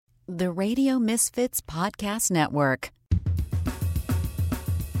The Radio Misfits Podcast Network.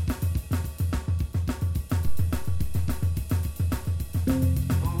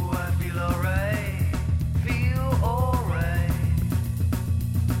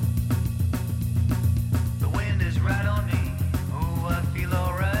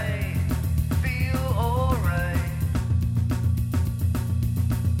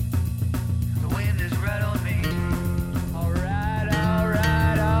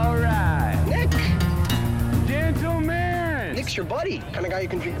 Your buddy, kind of guy you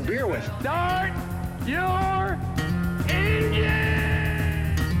can drink a beer with. Start your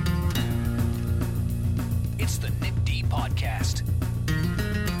engine! It's the Nick D Podcast.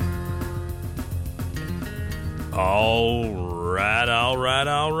 All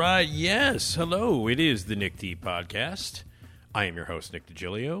right. Yes, hello. It is the Nick D Podcast. I am your host, Nick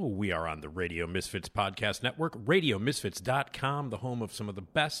DiGilio. We are on the Radio Misfits Podcast Network, radiomisfits.com, the home of some of the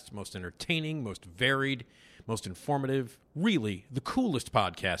best, most entertaining, most varied, most informative, really the coolest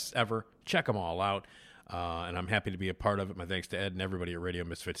podcasts ever. Check them all out, and I'm happy to be a part of it. My thanks to Ed and everybody at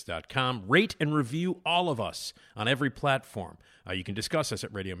radiomisfits.com. Rate and review all of us on every platform. You can discuss us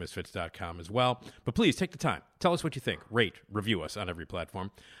at radiomisfits.com as well, but please take the time. Tell us what you think. Rate, review us on every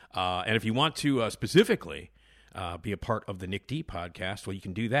platform. And if you want to specifically be a part of the Nick D Podcast, well, you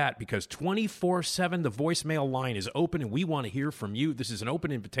can do that because 24/7 the voicemail line is open, and we want to hear from you. This is an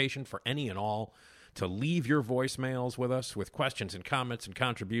open invitation for any and all to leave your voicemails with us with questions and comments and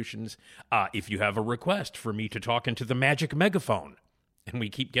contributions. If you have a request for me to talk into the magic megaphone, and we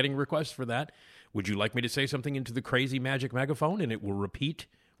keep getting requests for that, would you like me to say something into the crazy magic megaphone and it will repeat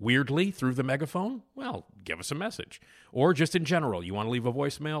weirdly through the megaphone? Well, give us a message. Or just in general, you want to leave a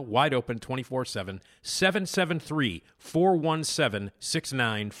voicemail? Wide open 24/7,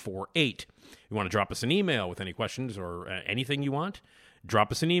 773-417-6948. You want to drop us an email with any questions or anything you want?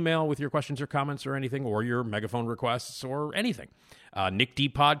 Drop us an email with your questions or comments or anything, or your megaphone requests or anything.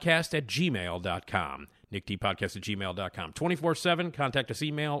 nickdpodcast@gmail.com. nickdpodcast@gmail.com. 24/7, contact us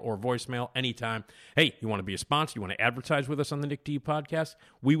email or voicemail anytime. Hey, you want to be a sponsor? You want to advertise with us on the Nick D Podcast?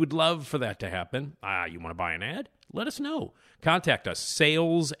 We would love for that to happen. You want to buy an ad? Let us know. Contact us,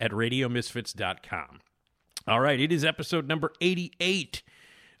 sales@radiomisfits.com. All right, it is episode number 88,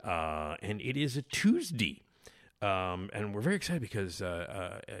 and it is a Tuesday. And we're very excited because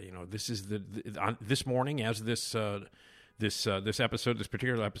this is this morning as this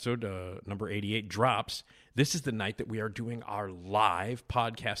particular episode number 88 drops. This is the night that we are doing our live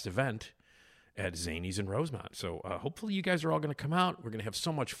podcast event at Zanies in Rosemont. So hopefully you guys are all going to come out. We're going to have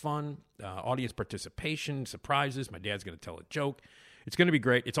so much fun, audience participation, surprises. My dad's going to tell a joke. It's going to be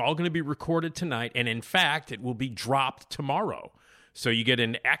great. It's all going to be recorded tonight, and in fact, it will be dropped tomorrow. So you get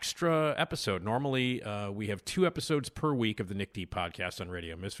an extra episode. Normally, we have 2 episodes per week of the Nick D Podcast on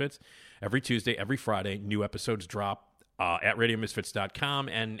Radio Misfits. Every Tuesday, every Friday, new episodes drop at radiomisfits.com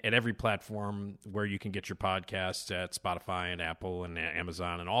and at every platform where you can get your podcasts at Spotify and Apple and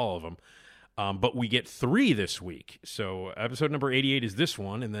Amazon and all of them. But we get 3 this week. So episode number 88 is this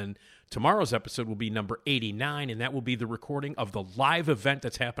one, and then tomorrow's episode will be number 89, and that will be the recording of the live event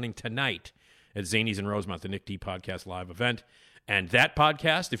that's happening tonight at Zanies in Rosemont, the Nick D Podcast live event. And that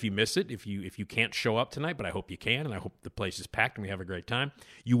podcast, if you miss it, if you can't show up tonight, but I hope you can, and I hope the place is packed and we have a great time,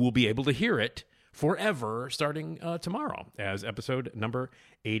 you will be able to hear it forever starting tomorrow as episode number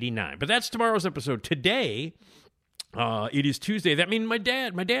 89. But that's tomorrow's episode. Today, it is Tuesday. That means my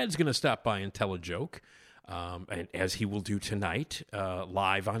dad's going to stop by and tell a joke, and as he will do tonight,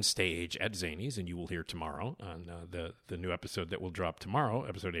 live on stage at Zanies, and you will hear tomorrow on the new episode that will drop tomorrow,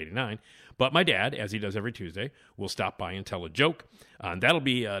 episode 89. But my dad, as he does every Tuesday, will stop by and tell a joke, and that'll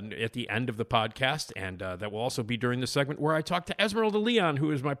be at the end of the podcast, and that will also be during the segment where I talk to Esmeralda Leon, who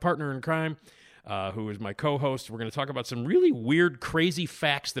is my partner in crime, who is my co-host. We're going to talk about some really weird, crazy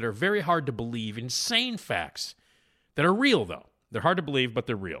facts that are very hard to believe, insane facts that are real, though. They're hard to believe, but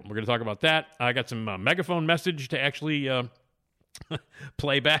they're real. We're going to talk about that. I got some Megaphone Message to actually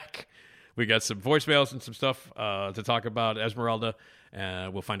play back. We got some voicemails and some stuff to talk about Esmeralda.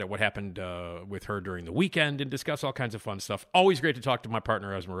 We'll find out what happened with her during the weekend and discuss all kinds of fun stuff. Always great to talk to my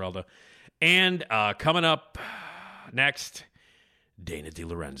partner, Esmeralda. And coming up next, Dana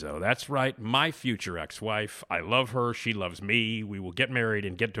DeLorenzo. That's right, my future ex-wife. I love her. She loves me. We will get married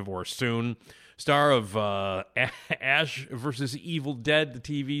and get divorced soon. Star of Ash versus Evil Dead, the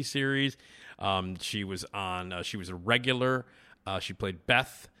TV series. She was on. She was a regular. She played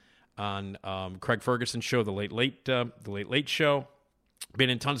Beth on Craig Ferguson's show, The Late Late Show. Been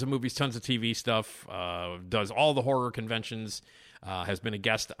in tons of movies, tons of TV stuff, does all the horror conventions, has been a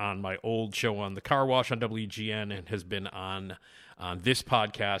guest on my old show on The Car Wash on WGN, and has been on this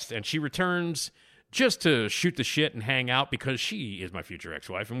podcast. And she returns just to shoot the shit and hang out because she is my future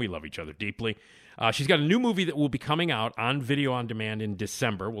ex-wife, and we love each other deeply. She's got a new movie that will be coming out on video on demand in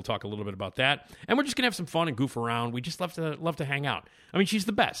December. We'll talk a little bit about that. And we're just going to have some fun and goof around. We just love to hang out. I mean, she's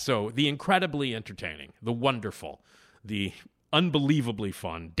the best. So the incredibly entertaining, the wonderful, the unbelievably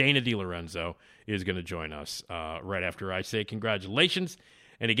fun Dana DeLorenzo is going to join us right after I say congratulations.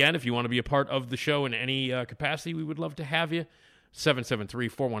 And again, if you want to be a part of the show in any capacity, we would love to have you.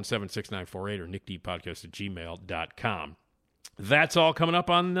 773-417-6948 or nickdpodcast@gmail.com. That's all coming up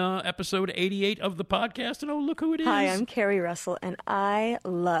on episode 88 of the podcast. And oh, look who it is. Hi, I'm Carrie Russell, and I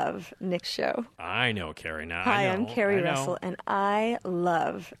love Nick's show. I know, Carrie. Now, Hi, I'm Carrie Russell, and I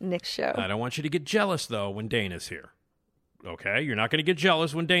love Nick's show. I don't want you to get jealous, though, when Dana's here. Okay? You're not going to get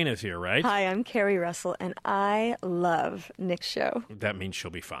jealous when Dana's here, right? Hi, I'm Carrie Russell, and I love Nick's show. That means she'll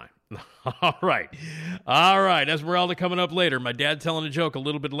be fine. All right. All right. Esmeralda coming up later. My dad telling a joke a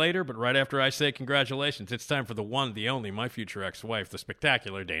little bit later, but right after I say congratulations, it's time for the one, the only, my future ex-wife, the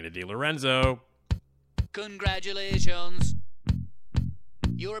spectacular Dana DeLorenzo. Congratulations.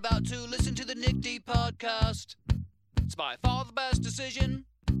 You're about to listen to the Nick D podcast. It's by far the best decision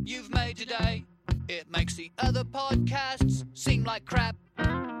you've made today. It makes the other podcasts seem like crap.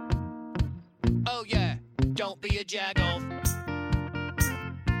 Oh yeah, don't be a jag-off.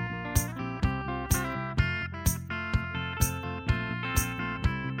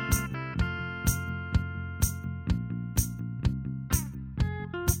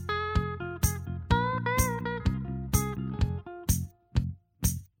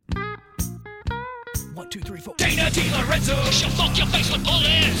 One, two, three, four. Dana DeLorenzo, she'll fuck your face with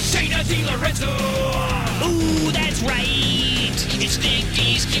bullets. Dana DeLorenzo. Ooh, that's right. It's Nick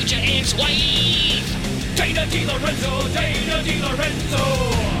D's future ex-wife. Dana DeLorenzo, Dana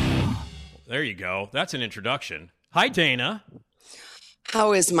DeLorenzo. There you go. That's an introduction. Hi, Dana.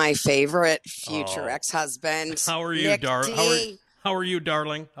 How is my favorite future ex-husband? How are you, Nick darling? D? How are you,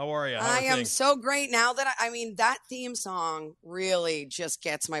 darling? How are you? I am so great now that I mean, that theme song really just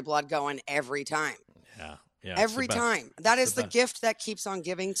gets my blood going every time. Yeah, every time. That is the gift that keeps on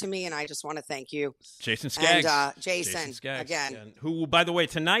giving to me, and I just want to thank you. Jason Skaggs. And Jason Skaggs. again. And who, by the way,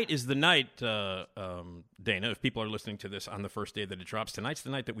 tonight is the night, Dana, if people are listening to this on the first day that it drops, tonight's the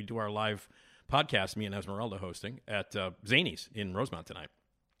night that we do our live podcast, me and Esmeralda hosting, at Zany's in Rosemont tonight.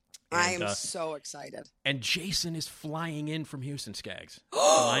 And, I am so excited. And Jason is flying in from Houston, Skaggs.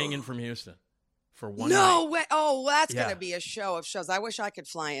 Flying in from Houston. For one no night. way! Oh, well, that's gonna be a show of shows. I wish I could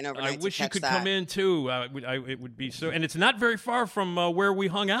fly in overnight. I wish to you catch could that. come in too. It would be so, and it's not very far from where we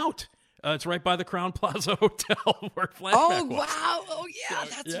hung out. It's right by the Crown Plaza Hotel where Flashback Oh was. wow! Oh yeah,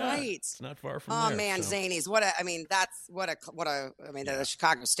 that's right. It's not far from Oh there. man, so. Zany's. The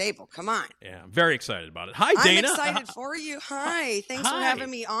Chicago staple. Come on. Yeah, I'm very excited about it. Hi, Dana. I'm excited for you. Hi. Thanks for Hi. having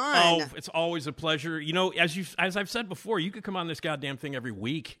me on. Oh, it's always a pleasure. You know, as I've said before, you could come on this goddamn thing every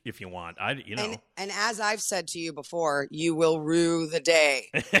week if you want. And as I've said to you before, you will rue the day.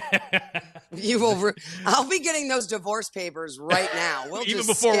 You will. I'll be getting those divorce papers right now. We'll even just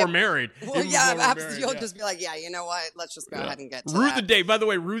before skip. we're married. Well, yeah, you'll just be like, yeah, you know what? Let's just go ahead and get to Rue that. the Day. By the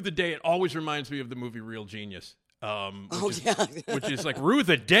way, Rue the Day, it always reminds me of the movie Real Genius. Which is like, Rue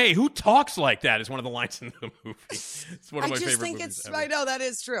the Day. Who talks like that is one of the lines in the movie. It's one of my favorite movies ever. I know that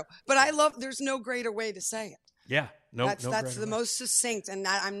is true. But I love, there's no greater way to say it. Yeah. That's the most succinct, and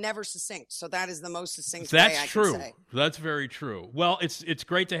I'm never succinct. So that is the most succinct That's way I true. can say. That's very true. Well, it's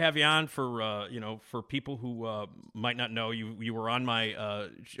great to have you on for for people who might not know you. You were on my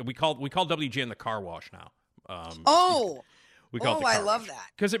we call WGN the Car Wash now. We call it the I car love wash. that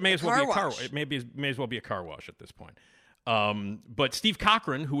Because it may as well be a car wash. It may as well be a car wash at this point. But Steve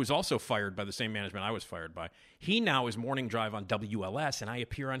Cochran, who was also fired by the same management I was fired by, he now is morning drive on WLS, and I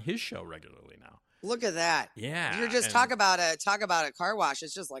appear on his show regularly now. Look at that. Yeah. You're just talk about a car wash.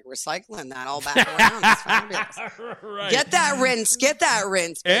 It's just like recycling that all back around. It's fabulous. Right. Get that rinse,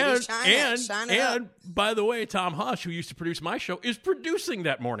 baby. Shine it up. By the way, Tom Hush, who used to produce my show, is producing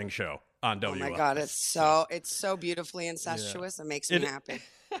that morning show on WLS. Oh my God, it's so beautifully incestuous. It makes me happy.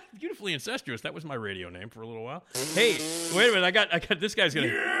 Beautifully incestuous. That was my radio name for a little while. Hey, wait a minute. I got this guy's gonna.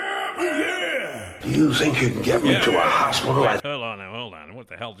 Yeah. You think you can get me to a hospital? Wait, hold on. What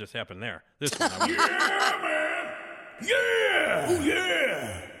the hell just happened there? This one. Man. Yeah. Oh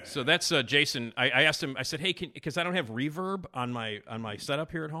yeah. So that's Jason. I asked him. I said, "Hey, because I don't have reverb on my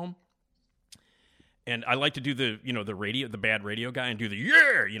setup here at home, and I like to do the radio, the bad radio guy, and do the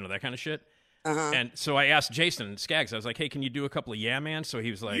that kind of shit." And so I asked Jason Skaggs, I was like, hey, can you do a couple of Yeah Man? So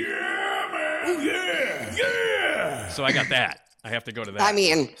he was like, Yeah, man. Oh, yeah. Yeah. so I got that. I have to go to that. I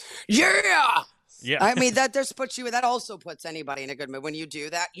mean, yeah. Yeah. I mean, that also puts anybody in a good mood when you do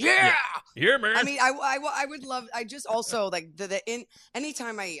that. Yeah. Yeah, man. I mean, I would love, I just also like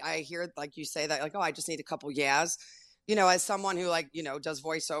anytime I hear like you say that, like, oh, I just need a couple yeahs, you know, as someone who like, you know, does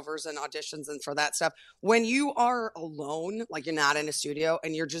voiceovers and auditions and for that stuff, when you are alone, like you're not in a studio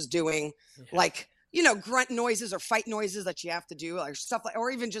and you're just doing like, you know, grunt noises or fight noises that you have to do or stuff like,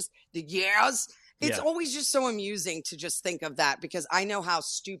 or even just the yeahs. It's always just so amusing to just think of that because I know how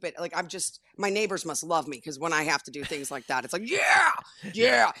stupid, like my neighbors must love me because when I have to do things like that, it's like, yeah.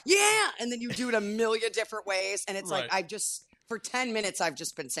 And then you do it a million different ways. And it's like, for 10 minutes, I've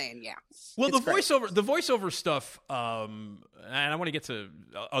just been saying, yeah. Well, the voiceover stuff, and I want to get to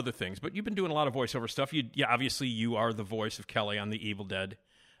other things, but you've been doing a lot of voiceover stuff. Obviously you are the voice of Kelly on the Evil Dead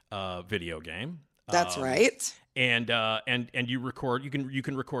video game. That's right. And you record. You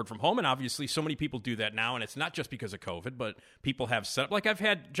can record from home, and obviously, so many people do that now. And it's not just because of COVID, but people have set up. Like I've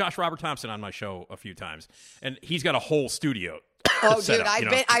had Josh Robert Thompson on my show a few times, and he's got a whole studio. Oh, dude,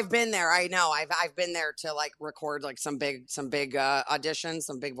 I've been there. I know. I've been there to like record like some big auditions,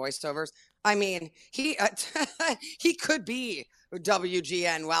 some big voiceovers. I mean, he could be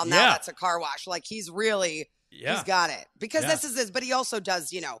WGN. Well, now that's a car wash. Like he's really he's got it because this is this. But he also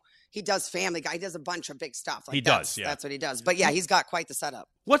does, you know. He does Family Guy. He does a bunch of big stuff. Like that's what he does. But yeah, he's got quite the setup.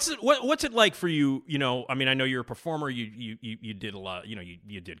 What's it like for you? You know, I mean, I know you're a performer. You did a lot. You know,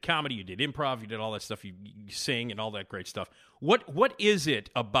 you did comedy. You did improv. You did all that stuff. You sing and all that great stuff. What is it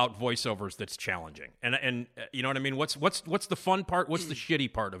about voiceovers that's challenging? And you know what I mean? What's the fun part? What's the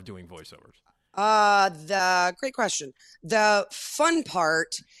shitty part of doing voiceovers? The great question. The fun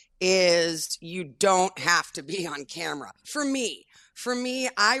part is you don't have to be on camera. For me,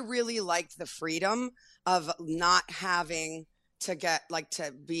 I really like the freedom of not having to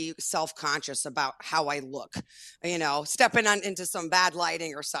to be self-conscious about how I look, you know, stepping into some bad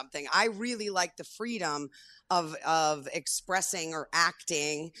lighting or something. I really like the freedom of expressing or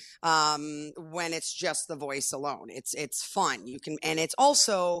acting when it's just the voice alone. It's fun. You can, and it's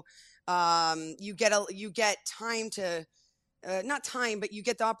also you get time to not time, but you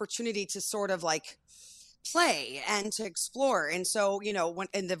get the opportunity to sort of like play and to explore. And so, you know, when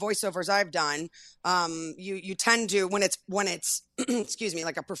in the voiceovers I've done, you tend to when it's excuse me,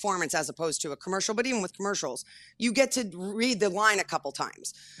 like a performance as opposed to a commercial, but even with commercials, you get to read the line a couple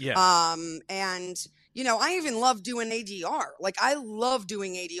times. And you know, I even love doing ADR. Like I love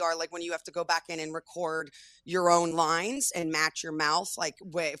doing ADR, like when you have to go back in and record your own lines and match your mouth. Like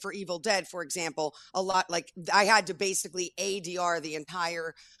for Evil Dead, for example, a lot, like I had to basically ADR the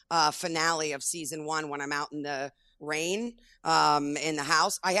entire finale of season 1 when I'm out in the rain in the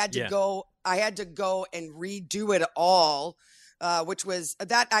house. I had to go and redo it all, which was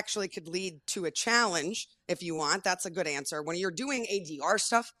that actually could lead to a challenge if you want. That's a good answer. When you're doing ADR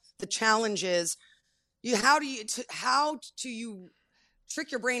stuff, the challenge is how do you trick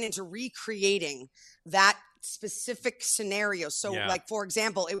your brain into recreating that specific scenario? So like, for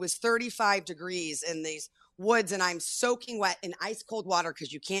example, it was 35 degrees in these woods and I'm soaking wet in ice cold water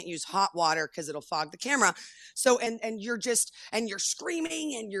because you can't use hot water because it'll fog the camera. So, and you're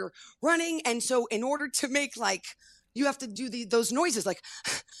screaming and you're running. And so in order to make like, you have to do those noises like,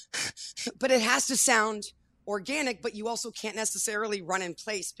 but it has to sound organic, but you also can't necessarily run in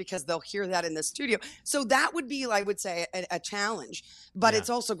place because they'll hear that in the studio. So that would be, I would say, a challenge, but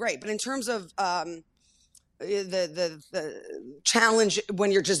it's also great. But in terms of the challenge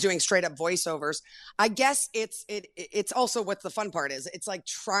when you're just doing straight up voiceovers, I guess it's also what the fun part is. It's like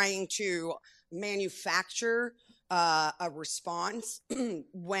trying to manufacture a response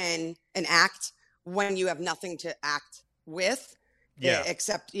when you have nothing to act with.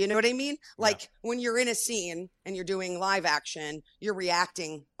 Except, you know what I mean? Like when you're in a scene and you're doing live action, you're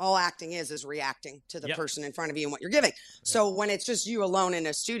reacting. All acting is reacting to the person in front of you and what you're giving. So when it's just you alone in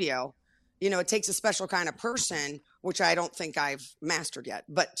a studio, you know, it takes a special kind of person, which I don't think I've mastered yet,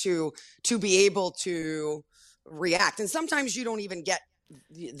 but to be able to react. And sometimes you don't even get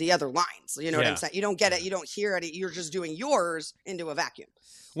the other lines. You know what I'm saying? You don't get it. You don't hear it. You're just doing yours into a vacuum.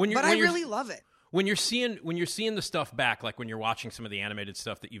 I really love it. When you're seeing the stuff back, like when you're watching some of the animated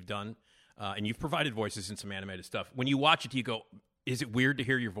stuff that you've done, and you've provided voices in some animated stuff, when you watch it, do you go, is it weird to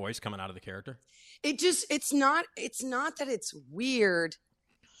hear your voice coming out of the character? It's not that it's weird.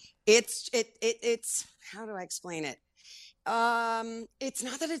 It's how do I explain it? It's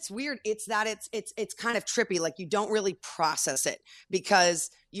not that it's weird. It's that it's kind of trippy. Like you don't really process it because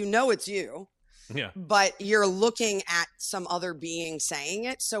you know it's you. Yeah. but you're looking at some other being saying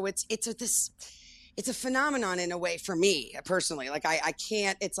it. So it's a phenomenon in a way for me personally. Like I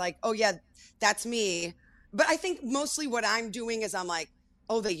can't, it's like, oh yeah, that's me. But I think mostly what I'm doing is I'm like,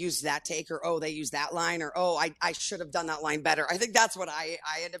 oh, they used that take, or oh, they used that line, or oh, I should have done that line better. I think that's what I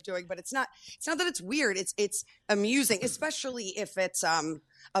end up doing. But it's not that it's weird. It's amusing, especially if it's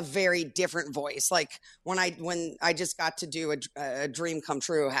a very different voice. Like when I just got to do a dream come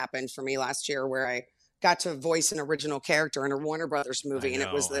true happened for me last year, where I got to voice an original character in a Warner Brothers movie, and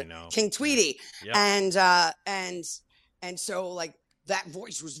it was the King Tweety. Yep. And so like that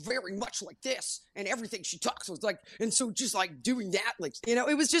voice was very much like this, and everything she talks was like, and so just like doing that, like, you know,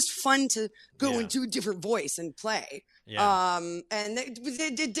 it was just fun to go into a different voice and play. Yeah. And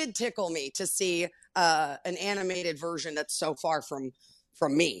it did tickle me to see an animated version that's so far from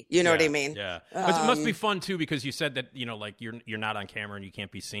me. You know what I mean? Yeah. It must be fun too, because you said that, you know, like you're not on camera and you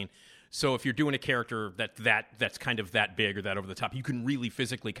can't be seen. So if you're doing a character that's kind of that big or that over the top, you can really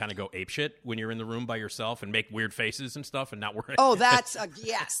physically kind of go apeshit when you're in the room by yourself and make weird faces and stuff and not worry. Oh, that's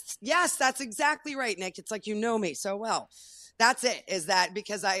yes, that's exactly right, Nick. It's like, you know me so well. That's it. Is that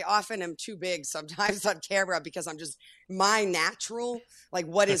because I often am too big sometimes on camera, because I'm just my natural. Like,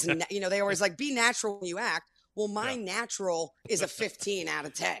 what is you know, they always like, be natural when you act. Well, my natural is a 15 out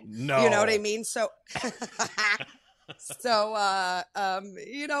of 10. No, you know what I mean? So. So,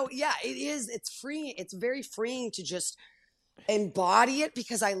 you know, yeah, it is. It's freeing. It's very freeing to just embody it,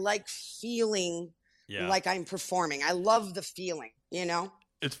 because I like feeling like I'm performing. I love the feeling, you know?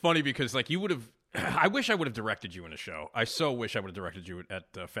 It's funny because like you would have, I wish I would have directed you in a show. I so wish I would have directed you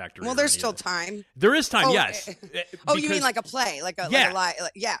at Factory. Well, there's still time. There is time. Yes. Oh, you mean like a play, like a lie?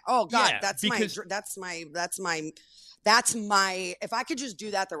 Yeah. Oh God, Yeah, that's my, if I could just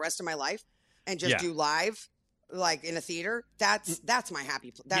do that the rest of my life and just do live, like in a theater, that's my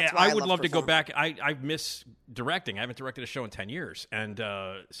happy place. That's why I would love to go performing. back. I miss directing. I haven't directed a show in 10 years. And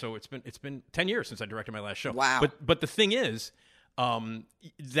so it's been 10 years since I directed my last show. Wow. But the thing is,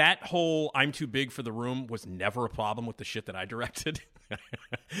 that whole I'm too big for the room was never a problem with the shit that I directed.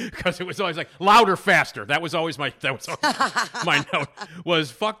 Because it was always like louder, faster. That was always my my note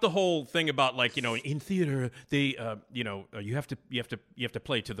was fuck the whole thing about like, you know, in theater they you know, you have to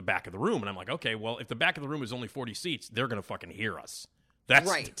play to the back of the room, and I'm like, okay, well, if the back of the room is only 40 seats, they're gonna fucking hear us. That's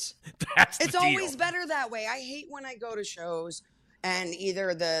right. That's the it's deal. Always better that way. I hate when I go to shows and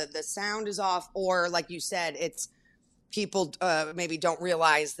either the sound is off, or like you said, it's people maybe don't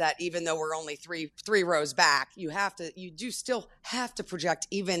realize that even though we're only three rows back, you do still have to project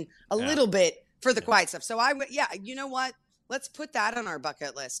even a little bit for the quiet stuff. So you know what? Let's put that on our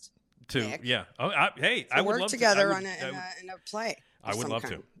bucket list. Nick. Yeah. Oh, hey, I would work love together to. in a play. I would love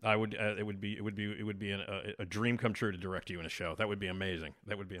to. I would. It would be a dream come true to direct you in a show. That would be amazing.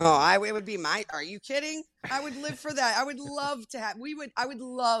 That would be. Amazing. It would be my. Are you kidding? I would live for that. I would love to have. I would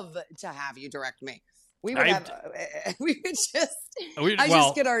love to have you direct me. We would just. I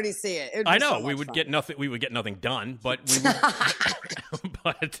just could already see it. I know so we would fun. get nothing. We would get nothing done, but we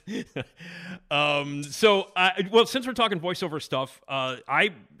would. Well, since we're talking voiceover stuff, I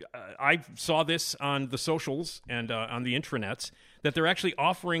saw this on the socials and on the intranets that they're actually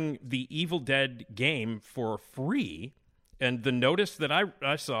offering the Evil Dead game for free, and the notice that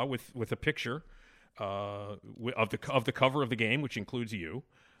I saw with a picture of the cover of the game, which includes you.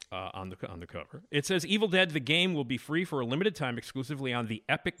 On the cover, it says Evil Dead the game will be free for a limited time exclusively on the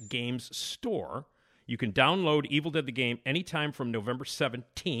Epic Games Store. You can download Evil Dead the game anytime from November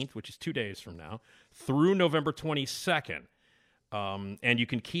 17th, which is 2 days from now, through November 22nd. And you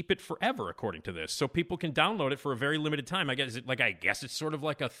can keep it forever, according to this. So people can download it for a very limited time. I guess it's sort of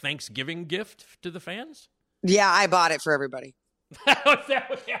like a Thanksgiving gift to the fans. Yeah, I bought it for everybody. Is that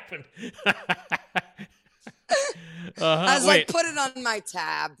what happened? I was like, put it on my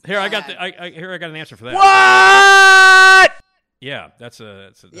tab. Here, I got an answer for that. What? Yeah, that's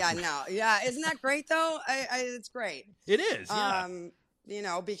isn't that great though? It's great. It is. Yeah. You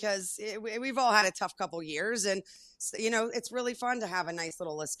know, because we've all had a tough couple years, and you know, it's really fun to have a nice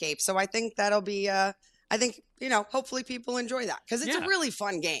little escape. So I think that'll be. I think, you know, hopefully people enjoy that, because it's a really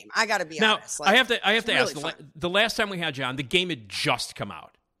fun game. I got to be honest. Now, I have to ask. The last time we had you on, the game had just come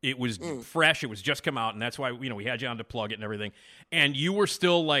out. It was fresh. It was just come out, and that's why, you know, we had you on to plug it and everything. And you were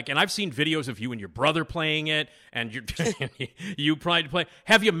still like, and I've seen videos of you and your brother playing it, and you probably play.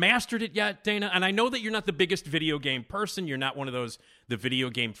 Have you mastered it yet, Dana? And I know that you're not the biggest video game person. You're not one of the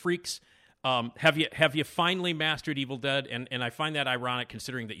video game freaks. Have you finally mastered Evil Dead? And I find that ironic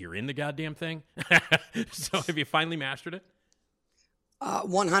considering that you're in the goddamn thing. So have you finally mastered it?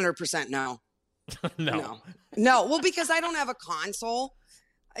 100% no. No. Well, because I don't have a console.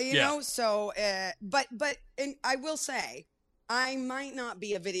 You know, so, but and I will say, I might not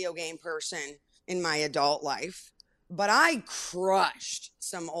be a video game person in my adult life, but I crushed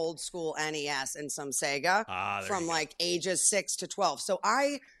some old school NES and some Sega from like ages 6 to 12. So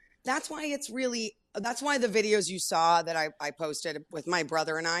that's why the videos you saw that I posted with my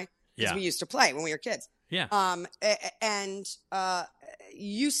brother and I, because we used to play when we were kids. Yeah. And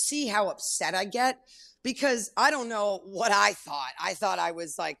you see how upset I get, because I don't know what I thought. I thought I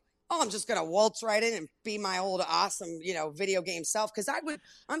was like, oh, I'm just going to waltz right in and be my old awesome, video game self. Cause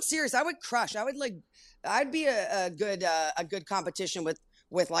I'm serious. I would crush. I'd be a good competition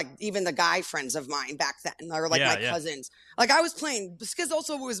with like even the guy friends of mine back then, or like my cousins. Like I was playing, because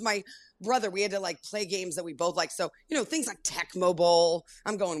also it was my brother. We had to like play games that we both like. So, things like Tecmo Bowl.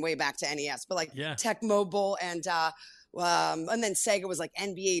 I'm going way back to NES, but like Tecmo Bowl and then Sega was like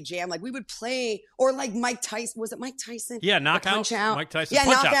NBA Jam. Like we would play, or like Mike Tyson. Was it Mike Tyson? Yeah, Knockout. Punch Out. Mike Tyson. Yeah,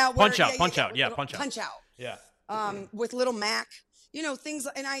 Punch Knockout. Punch Out. Punch Out. Yeah. With Little Mac. Things,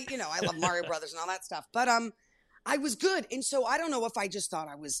 and I love Mario Brothers and all that stuff. But I was good, and so I don't know if I just thought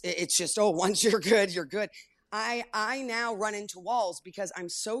I was. It's just once you're good, you're good. I now run into walls because I'm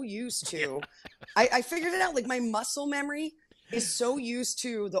so used to. I figured it out. Like my muscle memory is so used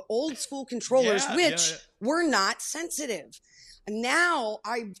to the old school controllers, which were not sensitive. Now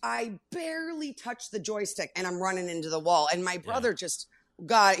I barely touch the joystick and I'm running into the wall. And my brother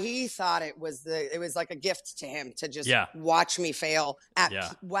he thought it was like a gift to him to just watch me fail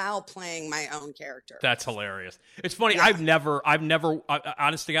while playing my own character. That's hilarious. It's funny. Yeah. I've never,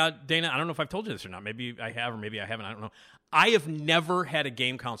 honest to God, Dana, I don't know if I've told you this or not. Maybe I have, or maybe I haven't. I don't know. I have never had a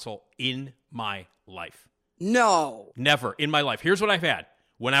game console in my life. No. Never in my life. Here's what I've had.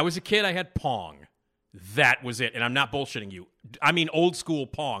 When I was a kid, I had Pong. That was it. And I'm not bullshitting you. I mean, old school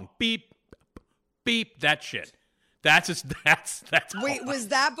Pong. Beep, beep, that shit. That's Wait, was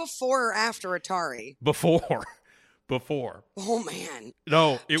that before or after Atari? Before. Oh man.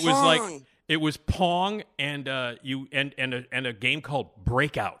 No, it was Pong and a game called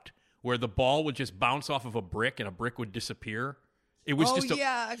Breakout, where the ball would just bounce off of a brick and a brick would disappear. It was I've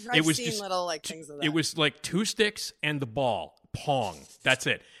seen little like things of that. It was like 2 sticks and the ball. Pong. That's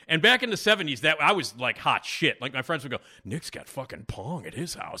it. And back in the 70s, that I was like hot shit. Like my friends would go, Nick's got fucking Pong at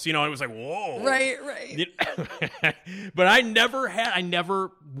his house. It was like, whoa. Right. But I've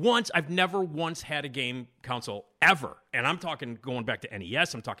never once had a game console ever. And I'm talking going back to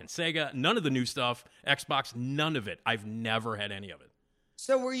NES, I'm talking Sega, none of the new stuff, Xbox, none of it. I've never had any of it.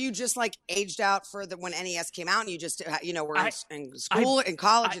 So were you just like aged out for when NES came out and you just, were in school, in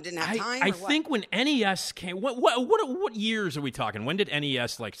college and didn't have time? I think when NES came, what years are we talking? When did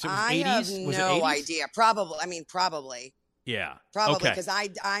NES so it was 80s? Was it 80s? Idea. Probably. Yeah. Probably because I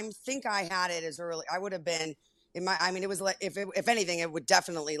think I had it as early. I would have been it was like, if anything, it would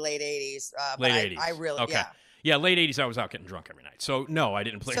definitely late 80s. Late 80s. I really, okay. Yeah, late 80s, I was out getting drunk every night. So, no, I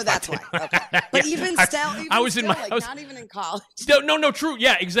didn't play. So that's why. Okay. But even not even in college. No, true.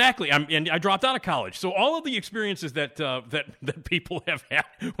 Yeah, exactly. And I dropped out of college. So all of the experiences that people have had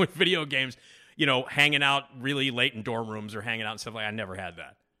with video games, hanging out really late in dorm rooms or hanging out and stuff I never had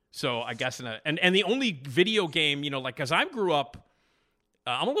that. So I guess, and the only video game, because I grew up,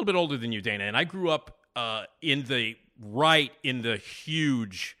 I'm a little bit older than you, Dana, and I grew up in the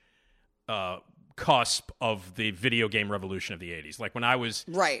huge cusp of the video game revolution of the 80s. Like when I was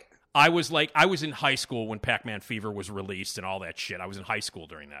I was in high school when Pac-Man Fever was released and all that shit. I was in high school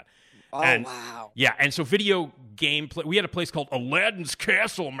during that. Oh, wow. Yeah, and so video game we had a place called Aladdin's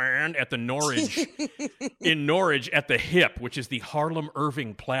Castle, man, at the Norridge in Norridge at the Hip, which is the Harlem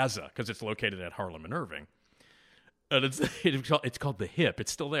Irving Plaza because it's located at Harlem and Irving. And it's called the Hip.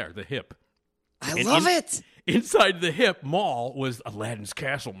 It's still there, the Hip. I love it. Inside the Hip Mall was Aladdin's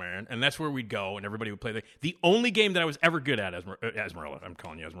Castle, man, and that's where we'd go, and everybody would play. The only game that I was ever good at, Esmeralda, I'm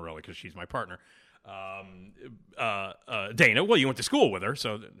calling you Esmeralda because she's my partner, Dana, well, you went to school with her,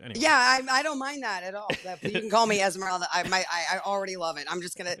 so anyway. Yeah, I don't mind that at all. You can call me Esmeralda. I already love it. I'm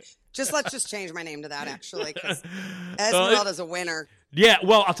just going to, let's change my name to that, actually, because Esmeralda's a winner. Yeah,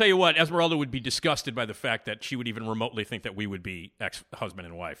 well, I'll tell you what, Esmeralda would be disgusted by the fact that she would even remotely think that we would be ex-husband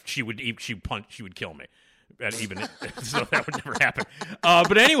and wife. She would kill me. So that would never happen.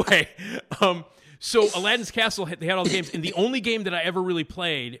 But anyway, so Aladdin's Castle, they had all the games, and the only game that I ever really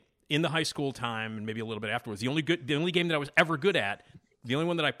played in the high school time, and maybe a little bit afterwards, the only game that I was ever good at, the only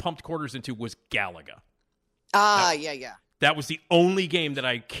one that I pumped quarters into was Galaga. Yeah. That was the only game that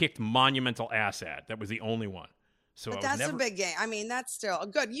I kicked monumental ass at. That was the only one. So But that's a big game. I mean, that's still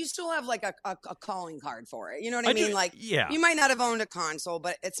good. You still have like a calling card for it. You know what I mean? Like, yeah. You might not have owned a console,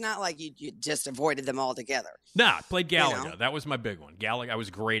 but it's not like you just avoided them altogether. Nah, played Galaga. You know? That was my big one. Galaga. I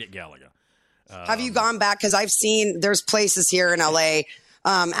was great at Galaga. Have you gone back? Because I've seen there's places here in LA.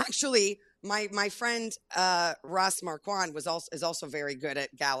 Actually, my friend Ross Marquand is also very good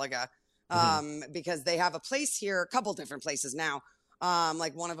at Galaga because they have a place here, a couple different places now.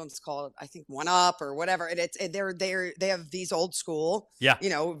 Like one of them's called, I think, One Up or whatever. And they have these old school,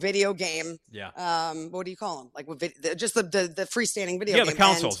 video game. Yeah. What do you call them? Like just the freestanding video game. Yeah, the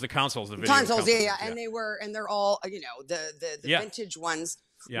consoles, the video consoles. Yeah. Yeah. And they're all, the vintage ones,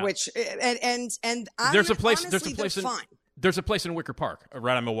 which, and there's a place, honestly, they're fine. There's a place in Wicker Park,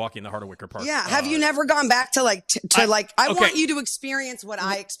 right on Milwaukee, in the heart of Wicker Park. Yeah. Have you never gone back to I want you to experience what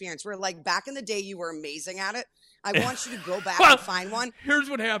I experienced. Where like back in the day, you were amazing at it. I want you to go back and find one. Here's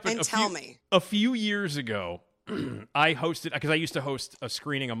what happened. And tell me. A few years ago, I hosted, because I used to host a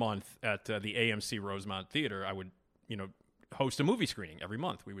screening a month at the AMC Rosemont Theater. I would, host a movie screening every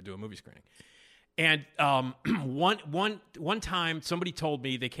month. We would do a movie screening. And one time, somebody told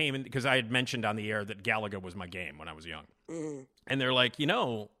me, they came in, because I had mentioned on the air that Galaga was my game when I was young. Mm. And they're like,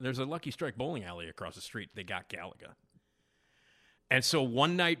 there's a Lucky Strike bowling alley across the street. They got Galaga. And so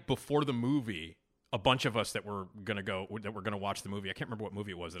one night before the movie, a bunch of us that were going to watch the movie, I can't remember what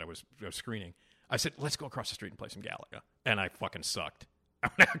movie it was that I was screening, I said, let's go across the street and play some Galaga. And I fucking sucked. I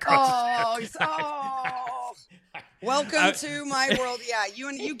went across the street. Welcome to my world. Yeah,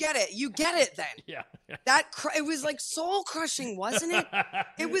 you get it. You get it then. Yeah. It was like soul crushing, wasn't it?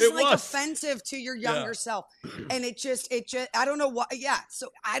 It was offensive to your younger self. And it just I don't know why. Yeah. So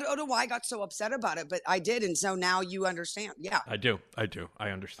I don't know why I got so upset about it, but I did. And so now you understand. Yeah. I do. I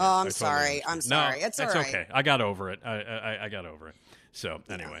understand. Oh, I'm sorry. I'm sorry. No, it's all right. Okay. I got over it. I got over it. So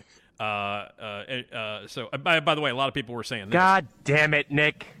anyway. So by the way, a lot of people were saying this. God damn it,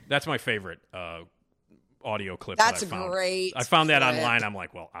 Nick. That's my favorite audio clip. That's that I found. Great. I found that clip. Online. I'm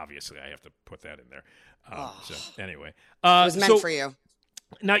like, well, obviously, I have to put that in there. So anyway, it was meant for you.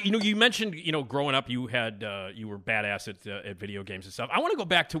 Now you mentioned growing up you had you were badass at video games and stuff. I want to go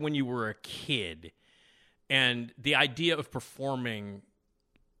back to when you were a kid, and the idea of performing.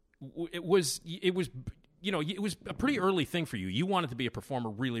 It was a pretty early thing for you. You wanted to be a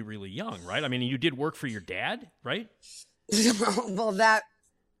performer really, really young, right? I mean, you did work for your dad, right? Well,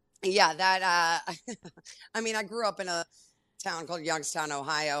 I mean, I grew up in a town called Youngstown,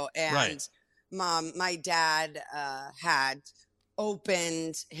 Ohio, and my dad had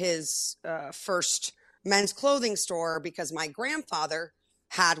opened his first men's clothing store because my grandfather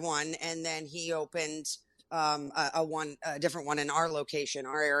had one, and then he opened a different one in our location,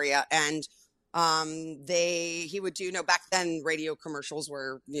 our area, and he would do, back then radio commercials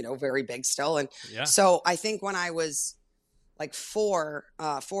were, very big still. And so I think when I was like 4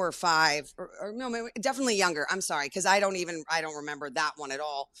 or 5 or no, definitely younger. I'm sorry. Cause I don't remember that one at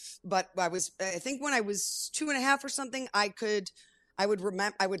all, but I think when I was 2.5 or something, I would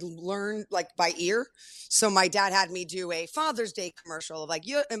learn like by ear. So my dad had me do a Father's Day commercial of like,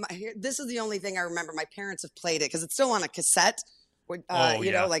 this is the only thing I remember. My parents have played it cause it's still on a cassette.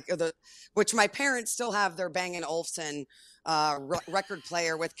 Which my parents still have their Bang & Olufsen record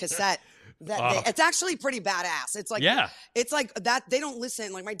player with cassette. It's actually pretty badass. It's like that. They don't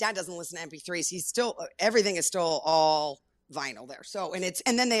listen. Like my dad doesn't listen to MP3s. Everything is still all vinyl there. So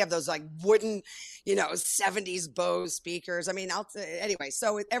and then they have those like wooden, 70s Bose speakers. I mean, anyway.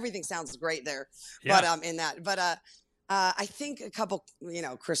 So everything sounds great there. Yeah. But I think a couple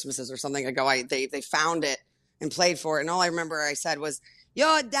Christmases or something ago, they found it and played for it. And all I remember I said was,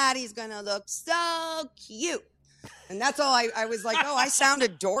 your daddy's going to look so cute. And that's all I was like, oh, I sound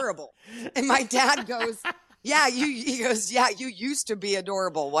adorable. And my dad goes, he goes, you used to be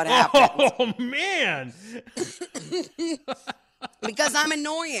adorable. What happened? Oh, man. Because I'm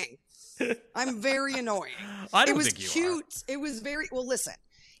annoying. I'm very annoying. It was cute. It was very, well, listen,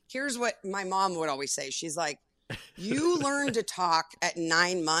 here's what my mom would always say. She's like, you learned to talk at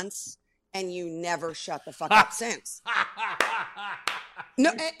 9 months. And you never shut the fuck up since. No,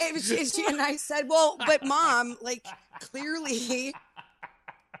 and I said, well, but Mom, like clearly,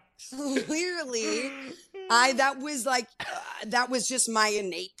 that was just my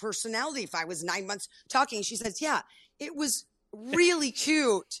innate personality. If I was 9 months talking, she says, yeah, it was really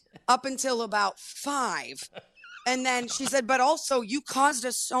cute up until about 5. And then she said, but also you caused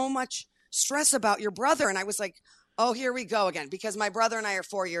us so much stress about your brother. And I was like, oh, here we go again, because my brother and I are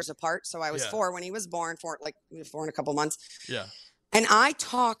 4 years apart. So I was 4 when he was born, 4 in a couple months. Yeah. And I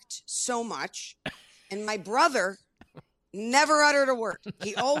talked so much, and my brother never uttered a word.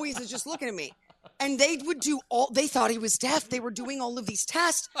 He always is just looking at me. And they thought he was deaf. They were doing all of these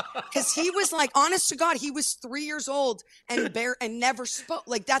tests because he was like, honest to God, he was 3 years old and never spoke.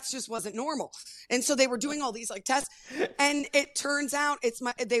 Like, that just wasn't normal. And so they were doing all these like tests. And it turns out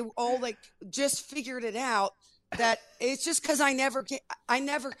they all like just figured it out that it's just because I never,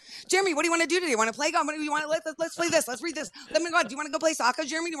 Jeremy, what do you want to do today? You want to play golf? You want to, let's play this. Let's read this. Let me go. Do you want to go play soccer,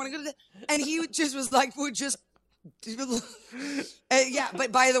 Jeremy? Do you want to go to And he just was like, yeah,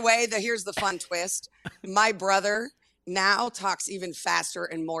 but by the way, here's the fun twist. My brother now talks even faster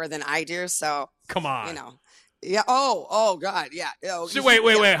and more than I do. So come on, you know, yeah. Oh God, yeah. So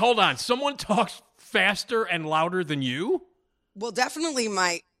wait, hold on. Someone talks faster and louder than you? Well, definitely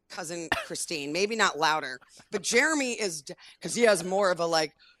my cousin Christine. Maybe not louder, but Jeremy is because he has more of a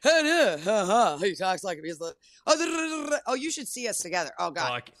like. He talks like he's like. Oh, you should see us together. Oh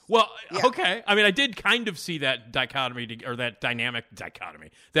God. Okay. I mean, I did kind of see that dichotomy or that dynamic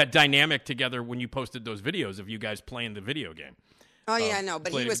together when you posted those videos of you guys playing the video game. Oh yeah, I know,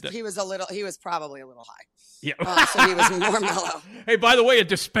 but he was probably a little high. Yeah. So he was more mellow. Hey, by the way, a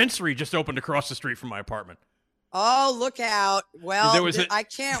dispensary just opened across the street from my apartment. Oh, look out. Well, I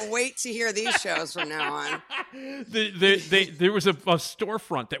can't wait to hear these shows from now on. There was a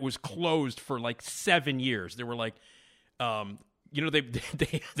storefront that was closed for like 7 years. They were like,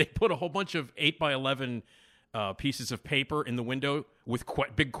 they put a whole bunch of 8x11 pieces of paper in the window with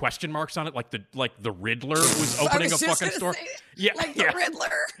big question marks on it, like the Riddler was opening a fucking store. The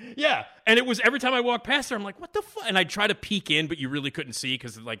Riddler. Yeah, and it was every time I walked past there, I'm like, what the fuck? And I try to peek in, but you really couldn't see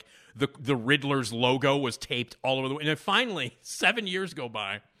because like the Riddler's logo was taped all over the way. And then finally, 7 years go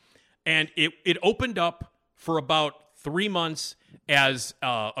by, and it opened up for about 3 months as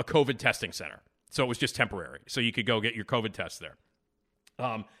a COVID testing center. So it was just temporary. So you could go get your COVID test there.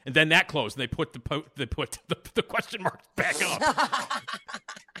 And then that closed. And they put the question marks back up.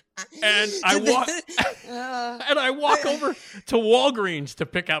 And I walk over to Walgreens to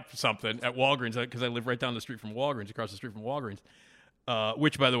pick up something at Walgreens because I live right down the street from Walgreens, across the street from Walgreens,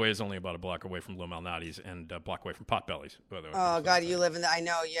 which by the way is only about a block away from Lou Malnati's and a block away from Potbelly's. By the way, oh God, you live in I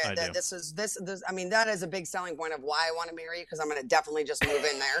know. Yeah, this is. I mean, that is a big selling point of why I want to marry you because I'm going to definitely just move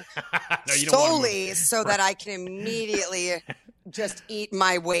in there no, solely so that I can immediately just eat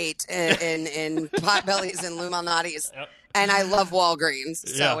my weight in Potbelly's and Lou Malnati's. Yep. And I love Walgreens,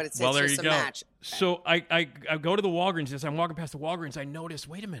 so it's just a match. So I go to the Walgreens. As I'm walking past the Walgreens, I notice,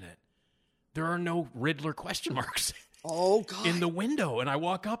 wait a minute, there are no Riddler question marks. Oh God! In the window, and I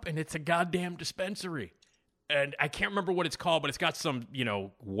walk up, and it's a goddamn dispensary, and I can't remember what it's called, but it's got some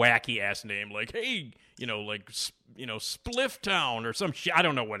wacky ass name, like Spliff Town or some shit. I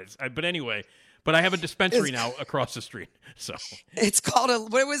don't know what it's, but anyway. But I have a dispensary now across the street. So it's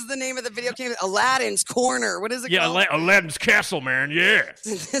called what was the name of the video game? Aladdin's Corner. What is it called? Yeah, Aladdin's Castle, man. Yeah.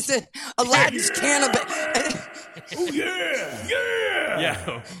 Aladdin's Cannabis. Oh yeah.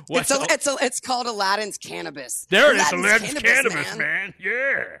 Yeah. It's called Aladdin's Cannabis. There it is, Aladdin's Cannabis, man.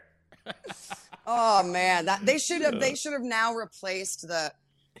 Yeah. Oh man, they should have now replaced the.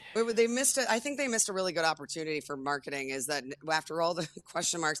 They missed it. I think they missed a really good opportunity for marketing. Is that after all the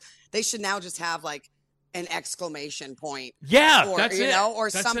question marks, they should now just have like an exclamation point. Yeah, or, that's it. Or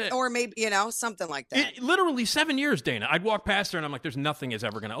something, or maybe something like that. Literally 7 years, Dana. I'd walk past her and I'm like, "There's nothing is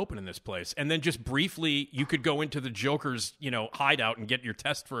ever going to open in this place." And then just briefly, you could go into the Joker's, hideout and get your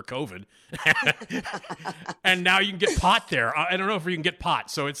test for a COVID. And now you can get pot there. I don't know if you can get pot,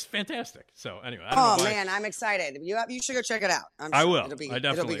 so it's fantastic. So anyway, man, I'm excited. You should go check it out. I will. It'll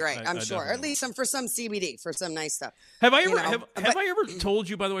be great. I'm sure. At least for some CBD, for some nice stuff. Have I ever told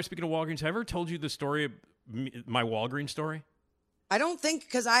you? By the way, speaking of Walgreens, have I ever told you the story of my Walgreens story? I don't think,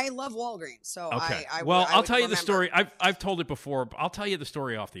 because I love Walgreens. So okay. I'll tell you the story. I've told it before. But I'll tell you the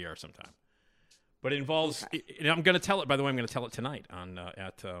story off the air sometime. But it involves. Okay. I'm going to tell it. By the way, I'm going to tell it tonight on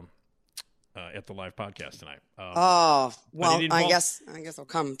at the live podcast tonight. I guess I'll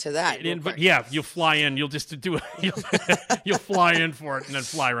come to that. Yeah, you'll fly in. You'll just do it. You'll fly in for it and then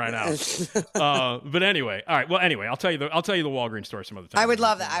fly right out. But anyway, all right. Well, anyway, I'll tell you the Walgreens story some other time. I would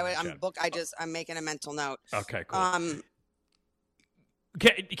love that. I'm making a mental note. Okay, cool.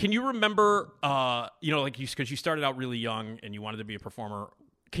 Can you remember? Because you started out really young and you wanted to be a performer.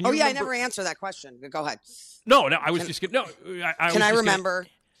 I never answered that question. Go ahead. No, I was just no. Can I remember?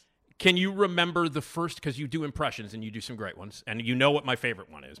 Can you remember the first, because you do impressions and you do some great ones, and you know what my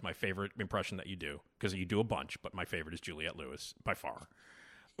favorite one is, my favorite impression that you do, because you do a bunch, but my favorite is Juliette Lewis by far.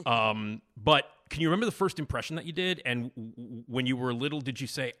 But can you remember the first impression that you did? And when you were little, did you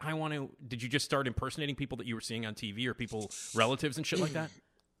say, did you just start impersonating people that you were seeing on TV or relatives and shit like that?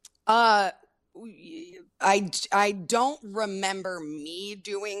 I don't remember me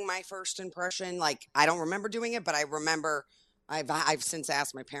doing my first impression. Like, I don't remember doing it, but I remember I've since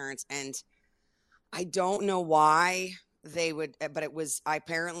asked my parents, and I don't know why they would, but it was I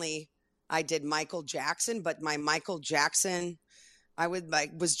did Michael Jackson, but my Michael Jackson, I would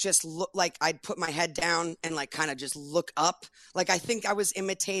was just look like I'd put my head down and like kind of just look up. Like, I think I was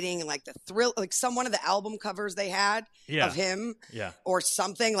imitating like the Thrill, like one of the album covers they had of him or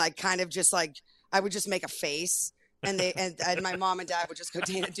something, like kind of just like, I would just make a face and and my mom and dad would just go,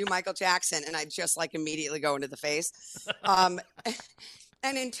 Dana, do Michael Jackson. And I'd just like immediately go into the face.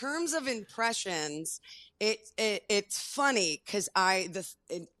 And in terms of impressions, it's funny because I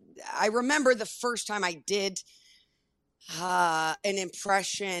remember the first time I did an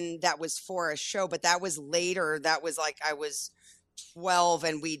impression that was for a show, but that was later. That was like I was 12,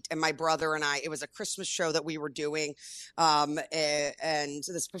 and my brother and I, it was a Christmas show that we were doing, and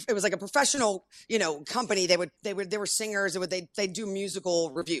it was like a professional, company. They were singers. They do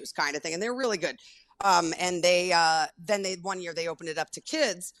musical reviews kind of thing, and they were really good. And then one year they opened it up to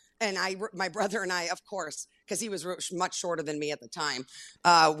kids, and my brother and I, of course, because he was much shorter than me at the time,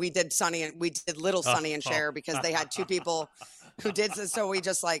 we did Little Sonny and Cher because they had two people who did this. So we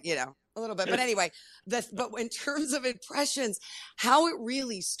just like, a little bit. But anyway, but in terms of impressions, how it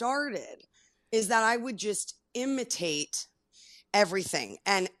really started is that I would just imitate everything.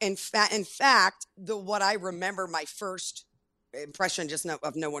 And in fact, what I remember my first impression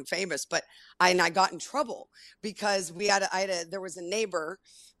of no one famous, but I got in trouble because there was a neighbor,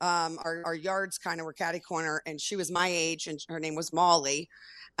 our yards kind of were catty corner, and she was my age, and her name was Molly,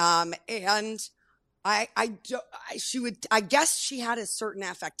 and I guess she had a certain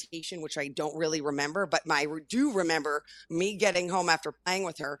affectation, which I don't really remember, but I do remember me getting home after playing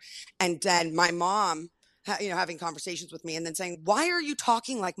with her, and then my mom, having conversations with me, and then saying, "Why are you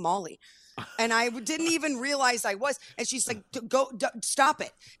talking like Molly?" And I didn't even realize I was. And she's like, stop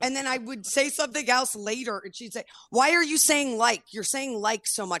it. And then I would say something else later. And she'd say, why are you saying like? You're saying like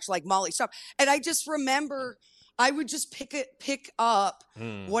so much, like Molly. Stop. And I just remember I would just pick up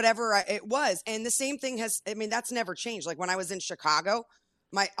whatever it was. And the same thing that's never changed. Like when I was in Chicago,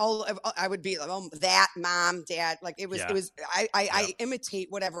 I would be like, oh, that mom, dad. Like I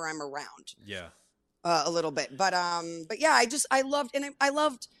imitate whatever I'm around. Yeah. A little bit. But yeah, I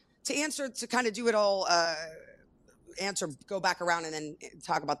loved to kind of do it all, go back around and then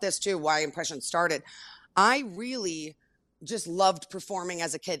talk about this too, why impressions started. I really just loved performing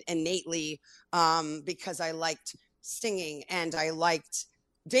as a kid innately, because I liked singing and I liked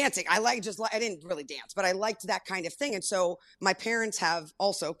dancing. I didn't really dance, but I liked that kind of thing. And so my parents have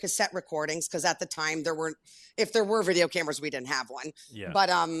also cassette recordings, because at the time if there were video cameras, we didn't have one. Yeah. But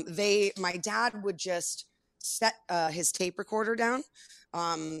my dad would just set his tape recorder down,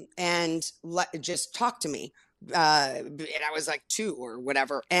 and just talk to me. And I was like 2 or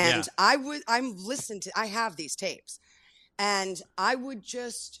whatever. And I have these tapes, and I would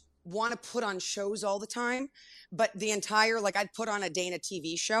just want to put on shows all the time. But I'd put on a Dana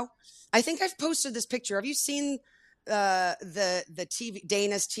TV show. I think I've posted this picture. Have you seen the TV,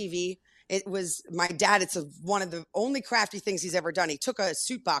 Dana's TV? It was my dad. It's one of the only crafty things he's ever done. He took a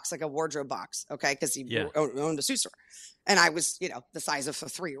suit box, like a wardrobe box, okay, because he owned a suit store. And I was, the size of a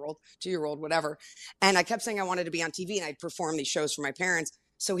 3-year-old, 2-year-old, whatever. And I kept saying I wanted to be on TV, and I'd perform these shows for my parents.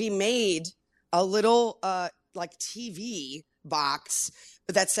 So he made a little like TV box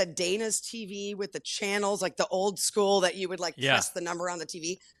that said Dana's TV with the channels, like the old school that you would press the number on the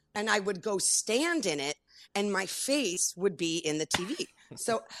TV. And I would go stand in it, and my face would be in the TV.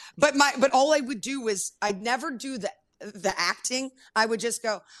 So, but all I would do was, I'd never do the acting. I would just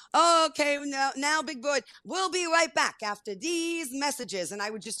go, oh, okay, now big boy, we'll be right back after these messages. And I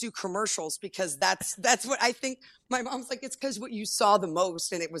would just do commercials, because that's what I think. My mom's like, it's because what you saw the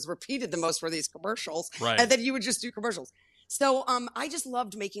most and it was repeated the most were these commercials. Right. And then you would just do commercials. So I just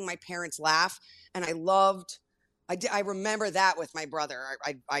loved making my parents laugh. And I remember that with my brother.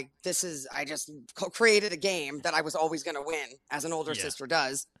 I just created a game that I was always going to win, as an older sister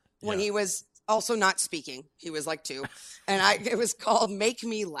does, when he was also not speaking. He was like 2, and it was called Make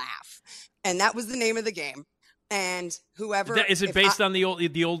Me Laugh, and that was the name of the game. And whoever is it based on the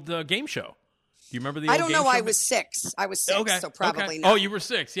old game show? Do you remember the old game show? I don't know. I was 6. Okay. So probably not. Oh, you were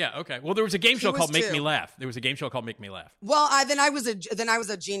 6. Yeah. Okay. Well, there was a game show called Make Me Laugh. There was a game show called Make Me Laugh. Well, then I was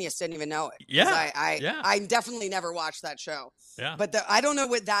a genius. Didn't even know it. Yeah. I definitely never watched that show. Yeah. But I don't know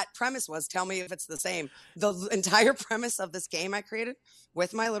what that premise was. Tell me if it's the same. The entire premise of this game I created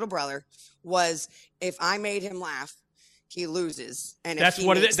with my little brother was, if I made him laugh, he loses. And that's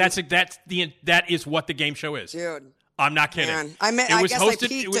what it is. That is what the game show is. Dude. I'm not kidding. Man, I guess I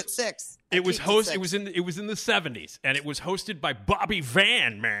peaked at 6. It was in the 70s, and it was hosted by Bobby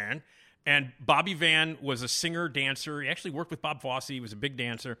Van, man. And Bobby Van was a singer, dancer. He actually worked with Bob Fosse. He was a big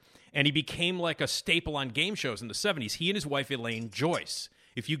dancer. And he became like a staple on game shows in the 70s. He and his wife, Elaine Joyce.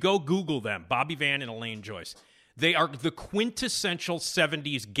 If you go Google them, Bobby Van and Elaine Joyce, they are the quintessential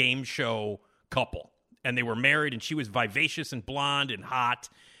 70s game show couple. And they were married, and she was vivacious and blonde and hot.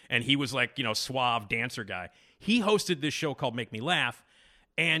 And he was like, suave dancer guy. He hosted this show called Make Me Laugh.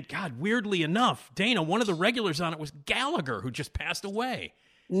 And God, weirdly enough, Dana, one of the regulars on it was Gallagher, who just passed away.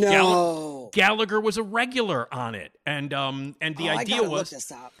 No, Gallagher was a regular on it, and the idea was look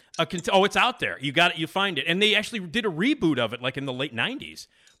this up. It's out there. You find it, and they actually did a reboot of it, like in the late 90s.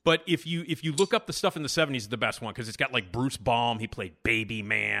 But if you look up the stuff in the 70s, it's the best one because it's got like Bruce Baum. He played Baby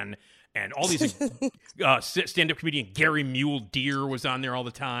Man, and all these stand-up comedian Gary Mule Deer was on there all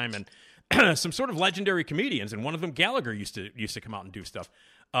the time, and some sort of legendary comedians. And one of them, Gallagher, used to come out and do stuff.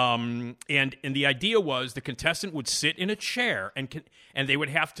 And the idea was the contestant would sit in a chair and they would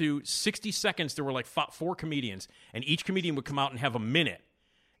have to 60 seconds. There were like 4 comedians, and each comedian would come out and have a minute,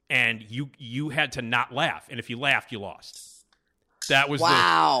 and you had to not laugh. And if you laughed, you lost. That was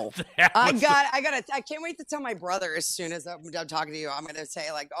wow. I can't wait to tell my brother as soon as I'm done talking to you. I'm going to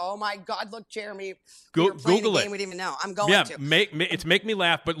say like, oh my God, look, Jeremy, you're playing Google a game it. we didn't even know. I'm going to. It's Make Me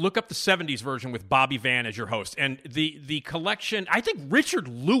Laugh, but look up the 70s version with Bobby Van as your host. And the collection, I think Richard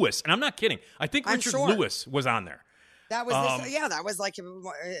Lewis, and I'm not kidding, Richard Lewis was on there. That was that was like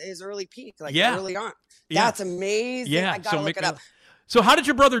his early peak, early on. That's amazing. Yeah, I got to look it up. So how did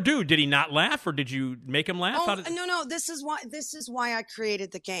your brother do? Did he not laugh, or did you make him laugh? No. This is why I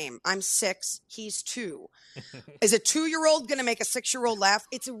created the game. I'm 6. He's 2. Is a 2-year-old going to make a 6-year-old laugh?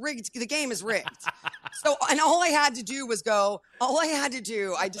 It's rigged. The game is rigged. So, and all I had to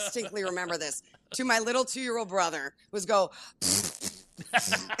do, I distinctly remember this, to my little 2-year-old brother was go,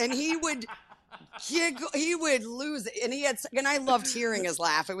 and he would lose it, and I loved hearing his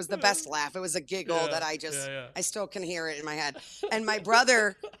laugh. It was the best laugh. It was a giggle that I still can hear it in my head. And my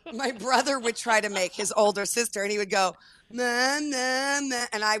brother would try to make his older sister, and he would go, nah, nah, nah,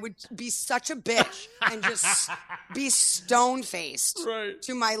 and I would be such a bitch and just be stone-faced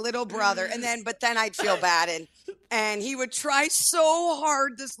to my little brother. But then I'd feel bad, and he would try so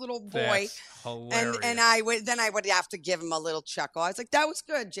hard, this little boy. That's hilarious. And I would have to give him a little chuckle. I was like, that was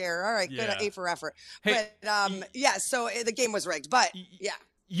good, Jared. All right, good. A for effort. Hey, but so the game was rigged. But yeah.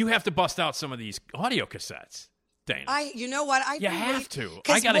 You have to bust out some of these audio cassettes, Dana. You know what? You have to.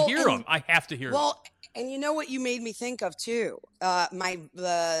 I got to hear them. I have to hear them. Well, and you know what you made me think of too?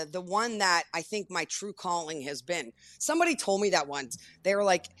 The one that I think my true calling has been. Somebody told me that once. They were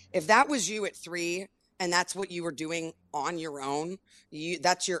like, if that was you at 3 and that's what you were doing on your own,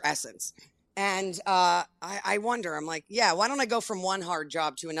 that's your essence. And I wonder, I'm like, yeah, why don't I go from one hard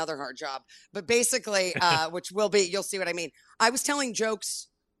job to another hard job? But basically, which will be, you'll see what I mean. I was telling jokes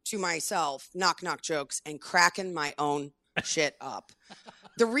to myself, knock jokes, and cracking my own shit up.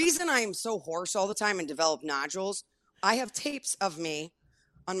 The reason I am so hoarse all the time and develop nodules, I have tapes of me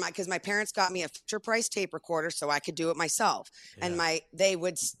because my parents got me a Fisher Price tape recorder so I could do it myself. Yeah. And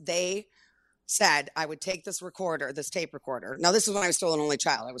they said I would take this tape recorder. Now, this is when I was still an only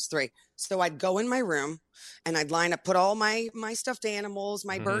child. I was 3. So I'd go in my room and I'd put all my stuffed animals,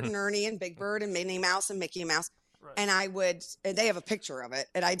 my Bert and Ernie and Big Bird and Minnie Mouse and Mickey Mouse. Right. And they have a picture of it.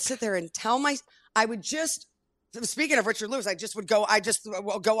 And I'd sit there and speaking of Richard Lewis, I just would go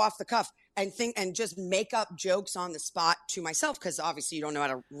off the cuff and think and just make up jokes on the spot to myself. Cause obviously you don't know how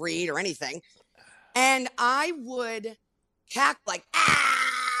to read or anything. And I would cackle like, ah.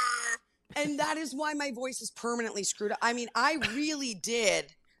 And that is why my voice is permanently screwed up. I mean, I really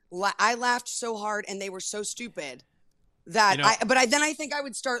did. I laughed so hard and they were so stupid that then I think I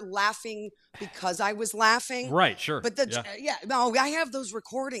would start laughing because I was laughing. Right. Sure. But I have those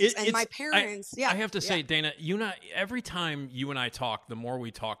recordings and my parents. I have to say, Dana, every time you and I talk, the more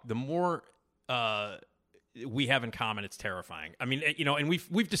we talk, the more we have in common. It's terrifying. I mean, and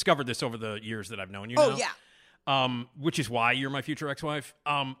we've discovered this over the years that I've known you. Oh, yeah. Which is why you're my future ex-wife.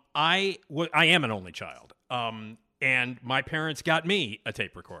 I am an only child. And my parents got me a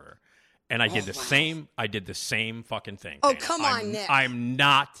tape recorder, and I did the same. I did the same fucking thing. Oh, Dana. come on, Nick! I'm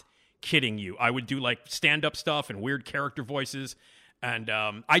not kidding you. I would do like stand-up stuff and weird character voices, and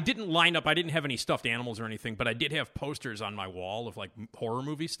I didn't line up. I didn't have any stuffed animals or anything, but I did have posters on my wall of like horror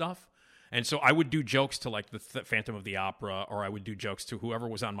movie stuff. And so I would do jokes to like the Phantom of the Opera, or I would do jokes to whoever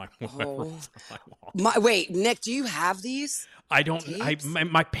was on my wall. Wait, Nick, do you have these? I don't.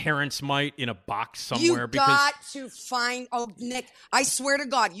 My parents might in a box somewhere. You got to find. Oh, Nick, I swear to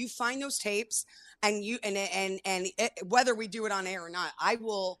God, you find those tapes, and whether we do it on air or not, I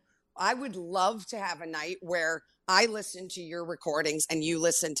would love to have a night where I listen to your recordings and you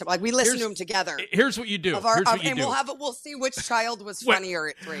listen to we listen to them together. Here's what you do. We'll see which child was funnier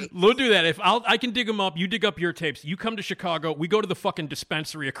at 3. We'll do that. If I can dig them up, you dig up your tapes. You come to Chicago. We go to the fucking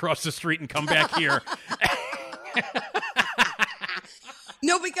dispensary across the street and come back here.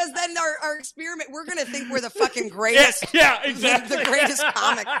 No, because then our experiment, we're going to think we're the fucking greatest. Yeah, exactly. The greatest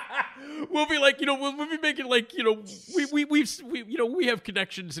comic. We'll be like, we'll be making like, we have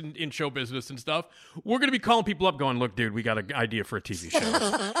connections in show business and stuff. We're going to be calling people up going, look, dude, we got an idea for a TV show.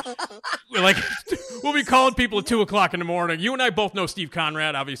 We'll be calling people at 2:00 in the morning. You and I both know Steve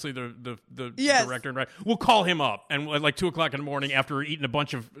Conrad, obviously the director. Right? We'll call him up and at like 2:00 in the morning after eating a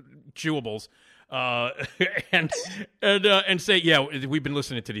bunch of chewables. And say, yeah, we've been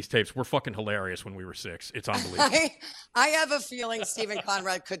listening to these tapes. We're fucking hilarious when we were 6. It's unbelievable. I have a feeling Stephen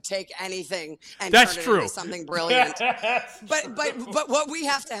Conrad could take anything and turn it into something brilliant. But what we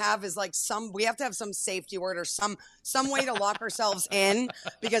have to have is like we have to have some safety word or some way to lock ourselves in,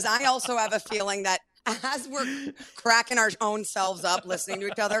 because I also have a feeling that as we're cracking our own selves up listening to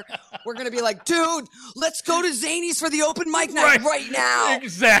each other, we're going to be like, dude, let's go to Zany's for the open mic night right now.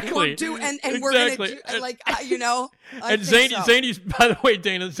 Exactly. And we're going to do, like, and Zany's, by the way,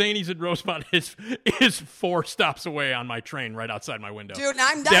 Dana, Zany's in Rosemont is 4 stops away on my train right outside my window. Dude,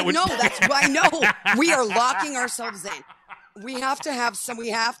 I know. We are locking ourselves in. We have to have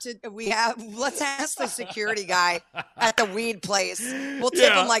let's ask the security guy at the weed place. We'll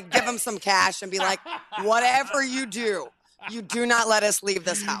tip him, give him some cash and be like, whatever you do not let us leave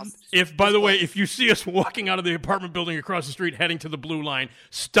this house. By the way, if you see us walking out of the apartment building across the street heading to the Blue Line,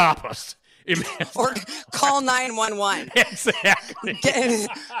 stop us. Or call 911. Exactly.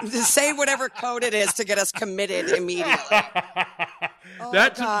 Say whatever code it is to get us committed immediately.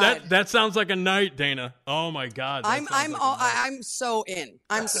 That sounds like a night, Dana. Oh my God. I'm so in.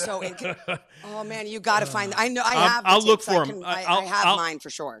 I'm so in. Oh man, you got to find. I know. I have. I'll look for them. I have mine for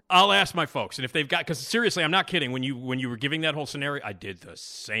sure. I'll ask my folks, and if they've got, because seriously, I'm not kidding. When you were giving that whole scenario, I did the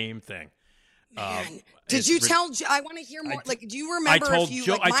same thing. Man, did you tell? I want to hear more. Do you remember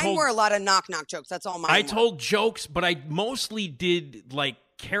mine were a lot of knock jokes. That's all mine. I told jokes, but I mostly did like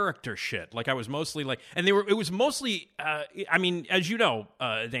character shit. Like I was mostly like, and it was mostly. I mean, as you know,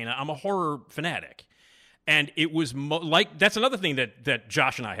 Dana, I'm a horror fanatic. And it was that's another thing that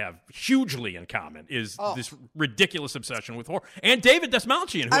Josh and I have hugely in common is this ridiculous obsession with horror. And David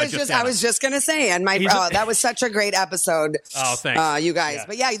Desmalchian, who I was just going to say, and that was such a great episode. Oh, thanks, you guys.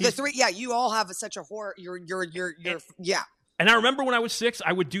 Yeah. But the 3, you all have such a horror. You're. And I remember when I was 6,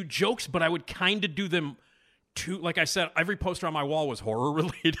 I would do jokes, but I would kind of do them too. Like I said, every poster on my wall was horror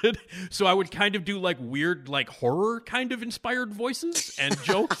related, so I would kind of do like weird, like horror kind of inspired voices and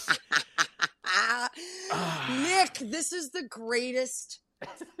jokes. Nick, this is the greatest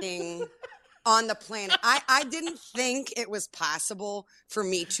thing on the planet. I didn't think it was possible for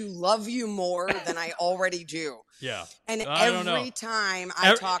me to love you more than I already do. Yeah. And every time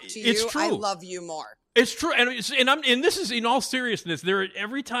I talk to you, I love you more. It's true. And this is in all seriousness.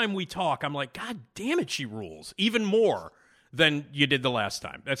 Every time we talk, I'm like, God damn it, she rules even more than you did the last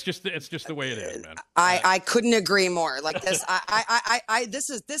time. It's just the way it is, man. I couldn't agree more. Like this,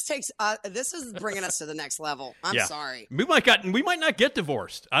 this is bringing us to the next level. I'm sorry. We might not get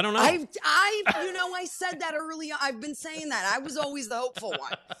divorced. I don't know. I said that early on. I've been saying that. I was always the hopeful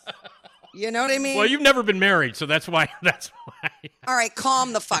one. You know what I mean? Well, you've never been married, so that's why. All right,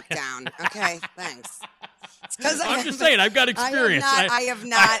 calm the fuck down. Okay, thanks. I'm just saying, I've got experience. I have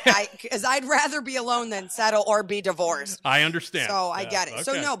not. Because I'd rather be alone than settle or be divorced. I understand. So I get it. Okay.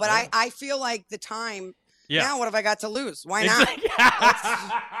 So no, but I feel like the time. Yeah. Now what have I got to lose? Why not?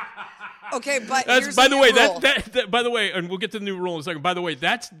 Okay, but here's by the way, rule. that by the way, and we'll get to the new rule in a second. By the way,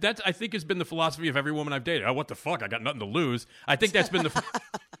 that's I think has been the philosophy of every woman I've dated. Oh, what the fuck? I got nothing to lose. I think that's been the.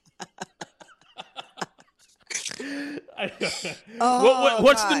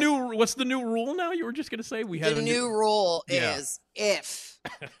 What's the new rule now? You were just gonna say we had the new rule is if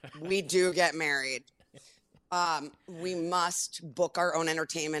we do get married, we must book our own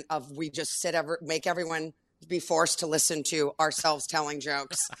entertainment. We just make everyone be forced to listen to ourselves telling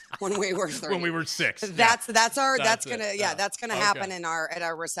jokes when we were 3. When we were 6. That's gonna happen at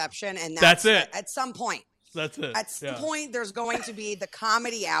our reception, and that's it. At some point. That's it. At some point, there's going to be the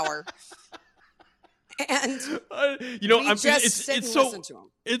comedy hour. And it's so listen to them.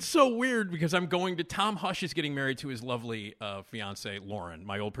 It's so weird because I'm going to Tom Hush is getting married to his lovely fiance Lauren,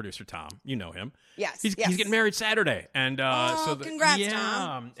 my old producer Tom. You know him. Yes. He's getting married Saturday, and congrats,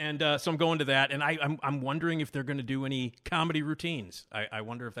 Tom. And so I'm going to that, and I'm wondering if they're going to do any comedy routines. I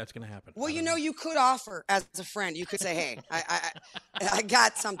wonder if that's going to happen. Well, you could offer as a friend. You could say, "Hey, I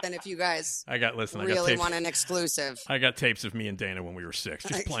got something. If you guys really want an exclusive." I got tapes of me and Dana when we were 6.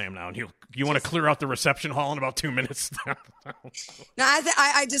 Just play them now. And you want to clear out the reception hall in about 2 minutes? No,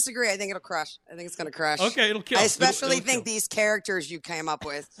 I disagree. I think it'll crush. I think it's going to crush. Okay, it'll kill. I especially it'll think these characters you came up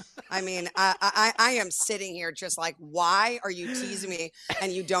with. I mean, I am sitting here just like, why are you teasing me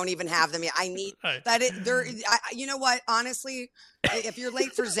and you don't even have them yet? I need that. You know what? Honestly, if you're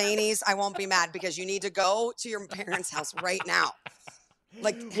late for Zanies, I won't be mad because you need to go to your parents' house right now.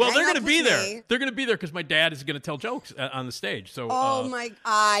 Like, well, they're going to be there. They're going to be there because my dad is going to tell jokes on the stage. So,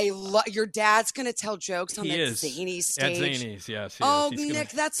 your dad's going to tell jokes on the Zanies stage. At Zanies, yes. Oh,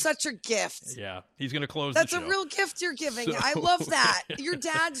 Nick, that's such a gift. Yeah, he's going to close. That's the show. a real gift you're giving. I love that. Your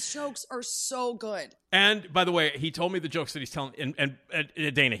dad's jokes are so good. And by the way, he told me the jokes that he's telling, and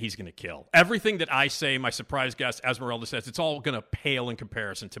Dana, he's going to kill everything that I say. My surprise guest Esmeralda says it's all going to pale in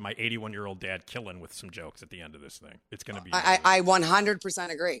comparison to my 81-year-old dad killing with some jokes at the end of this thing. It's going to be. I 100%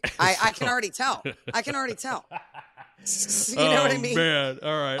 agree. I can already tell. I can already tell. You know what I mean? Man,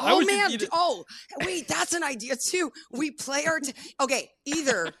 all right. Oh man. Wait, that's an idea too. We play our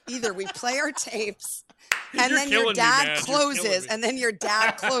either we play our tapes, and then your dad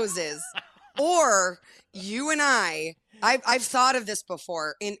closes, or you and I've thought of this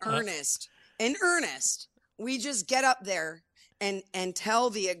before in earnest. In earnest, we just get up there and tell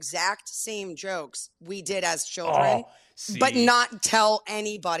the exact same jokes we did as children. But not tell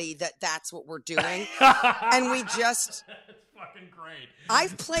anybody that that's what we're doing. And we just... That's fucking great.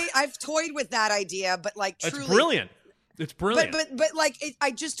 I've toyed with that idea, but like truly... It's brilliant. It's brilliant. But like,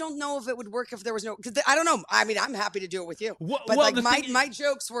 I just don't know if it would work if there was no... Cause I don't know. I mean, I'm happy to do it with you. My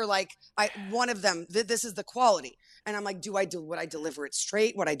jokes were like, one of them, this is the quality. And I'm like, would I deliver it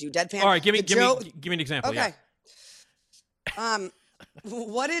straight? Would I do deadpan? All right, give me an example. Okay. Yeah.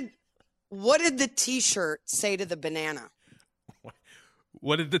 What did the T-shirt say to the banana?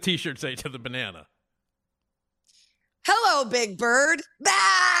 What did the T-shirt say to the banana? Hello, Big Bird.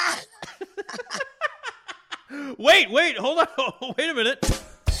 Ah! Wait, hold on. Wait a minute.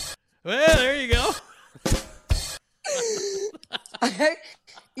 Well, there you go.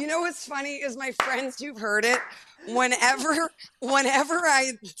 You know what's funny is my friends who've heard it, whenever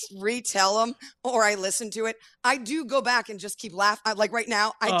I retell them or I listen to it, I do go back and just keep laughing. Like right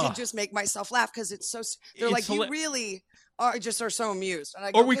now, I did just make myself laugh because it's so. They're like, you really are so amused. And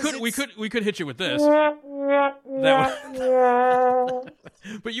I go, or we could hit you with this.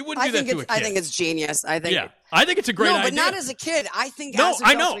 But you wouldn't do that to a kid. I think it's genius. I think it's a great idea. No, but not as a kid. I think no, as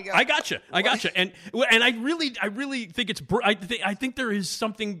I know. We go, I gotcha. And I really think it's. I think there is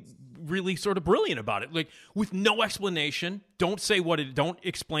something really sort of brilliant about it. Like with no explanation, don't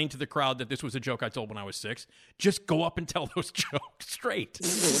explain to the crowd that this was a joke I told when I was 6. Just go up and tell those jokes straight.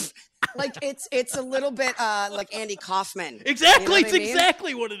 Like it's a little bit like Andy Kaufman. Exactly, you know it's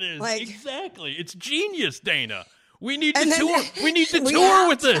exactly what it is. Like, exactly, it's genius, Dana. We need to tour. We need to tour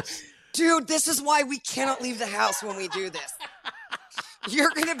with this, dude. This is why we cannot leave the house when we do this.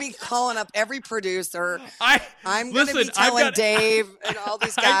 You're going to be calling up every producer. I'm going to be telling Dave and all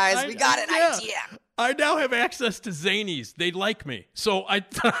these guys, we got an idea. I now have access to Zanies. They like me. So oh,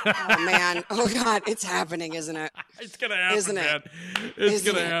 man. Oh, God. It's happening, isn't it? It's going to happen, isn't man. It? It's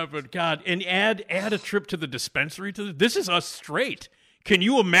going to happen. God. And add a trip to the dispensary to this is us straight. Can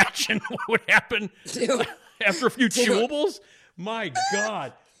you imagine what would happen after a few chewables? My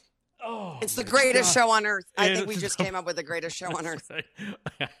God. Oh, it's the greatest show on earth. I think we just came up with the greatest show on earth.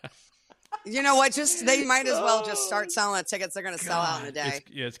 You know what? They might as well just start selling the tickets. They're going to sell out in a day.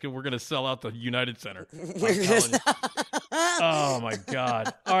 It's good. We're going to sell out the United Center. Oh, my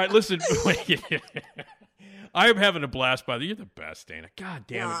God. All right, listen. I'm having a blast, by the way. You're the best, Dana. God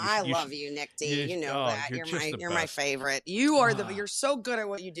damn it. I love you, Nick D. You know that. You're my favorite. You are you're so good at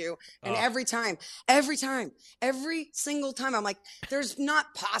what you do. And every single time, I'm like, there's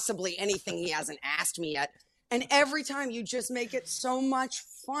not possibly anything he hasn't asked me yet. And every time you just make it so much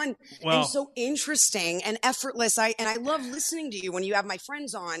fun and so interesting and effortless. I love listening to you when you have my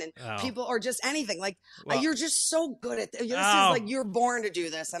friends on and people or just anything. Like you're just so good at this. Is like you're born to do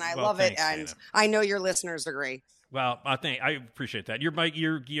this, and I love it. And Dana. I know your listeners agree. Well, I appreciate that.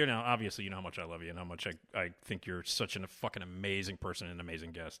 You're now obviously you know how much I love you and how much I think you're such a fucking amazing person and an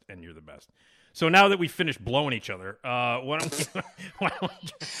amazing guest, and you're the best. So now that we finished blowing each other, why don't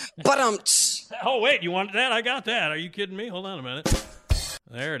But oh wait, you want that? I got that. Are you kidding me? Hold on a minute.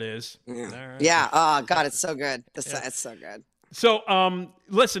 There it is. Yeah. Right. Yeah. Oh God, it's so good. It's so good. So,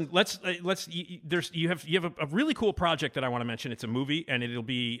 listen. You have a really cool project that I want to mention. It's a movie, and it'll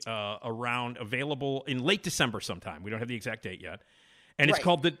be available in late December sometime. We don't have the exact date yet, and it's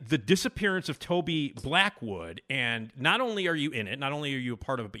called the Disappearance of Toby Blackwood. And not only are you in it, not only are you a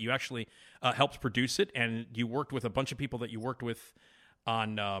part of it, but you actually helped produce it, and you worked with a bunch of people that you worked with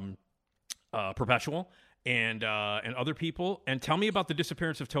on Perpetual and other people. And tell me about the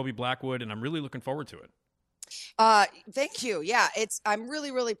Disappearance of Toby Blackwood, and I'm really looking forward to it. Thank you. Yeah, I'm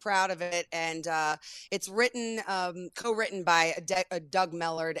really, really proud of it. And it's co-written by Doug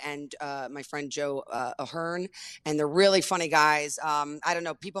Mellard and my friend Joe Ahern. And they're really funny guys. I don't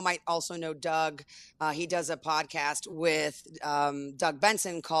know. People might also know Doug. He does a podcast with Doug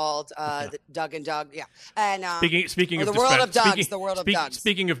Benson called Doug and Doug. Yeah. And speaking of the world of Doug's, the world of Doug's.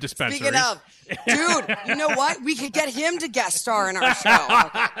 Speaking of dispensaries. Speaking of, dude, you know what? We could get him to guest star in our show.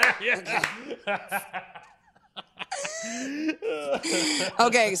 Okay.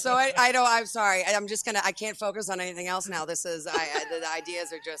 Okay, so I know. I'm sorry. I can't focus on anything else now. The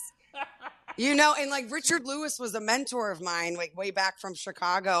ideas are just, and like Richard Lewis was a mentor of mine, like way back from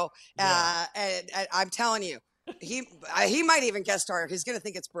Chicago. And I'm telling you, he might even guest star. He's going to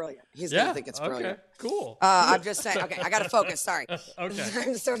think it's brilliant. He's going to think it's brilliant. Okay, cool. I'm just saying. Okay, I got to focus. Sorry. Okay.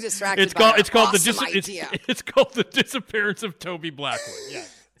 I'm so distracted. It's called the Disappearance of Toby Blackwood. Yeah.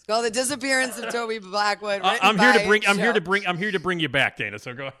 It's called The Disappearance of Toby Blackwood. I'm here to bring you back, Dana.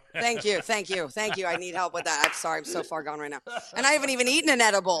 So go. Thank you. I need help with that. I'm sorry. I'm so far gone right now, and I haven't even eaten an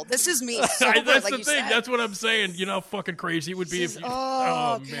edible. This is me. That's the thing. Said. That's what I'm saying. You know how fucking crazy it would be if you.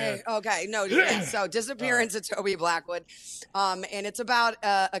 Okay. Okay. No. Yeah. So Disappearance of Toby Blackwood, and it's about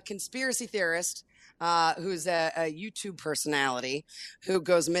a conspiracy theorist. Who's a YouTube personality who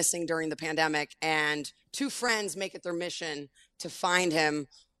goes missing during the pandemic, and two friends make it their mission to find him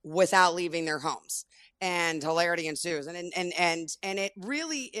without leaving their homes, and hilarity ensues. And it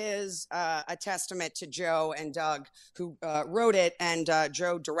really is a testament to Joe and Doug, who wrote it, and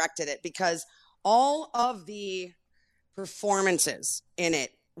Joe directed it, because all of the performances in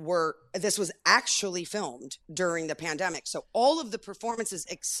it this was actually filmed during the pandemic. So all of the performances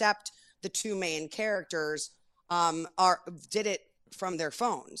except the two main characters did it from their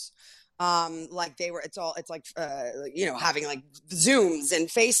phones. Having like Zooms and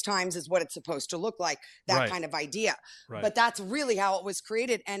FaceTimes is what it's supposed to look like, that kind of idea. Right. But that's really how it was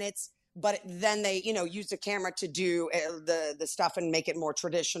created. And but then they, used a camera to do the stuff and make it more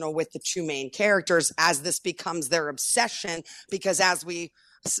traditional with the two main characters, as this becomes their obsession, because as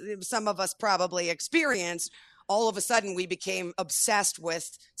some of us probably experienced, all of a sudden we became obsessed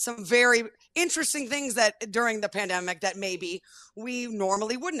with some very interesting things that during the pandemic that maybe we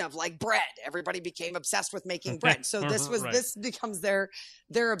normally wouldn't have, like bread. Everybody became obsessed with making bread. So this becomes their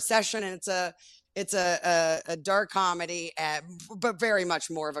obsession, and it's a dark comedy, but very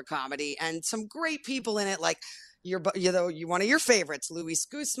much more of a comedy, and some great people in it, like one of your favorites, Luis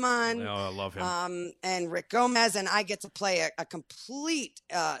Guzman. Oh, I love him. And Rick Gomez, and I get to play a complete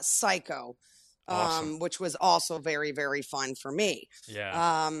psycho. Awesome. Which was also very, very fun for me.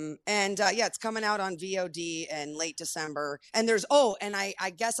 Yeah. It's coming out on VOD in late December. And and I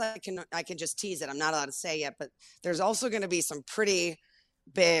guess I can just tease it. I'm not allowed to say yet, but there's also going to be some pretty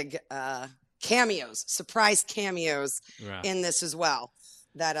big cameos, surprise cameos in this as well.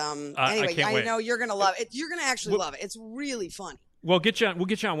 That anyway, I know you're going to love it. You're going to actually love it. It's really funny. We'll get you on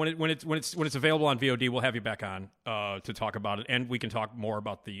when it's available on VOD. We'll have you back on to talk about it, and we can talk more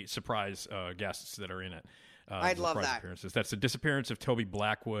about the surprise guests that are in it. I'd love that. Appearances. That's The Disappearance of Toby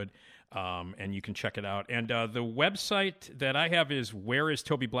Blackwood, and you can check it out. And the website that I have is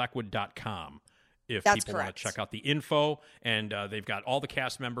whereistobyblackwood.com. If That's people correct. Want to check out the info, and they've got all the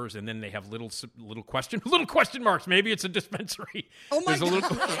cast members, and then they have little question marks. Maybe it's a dispensary. Oh my God!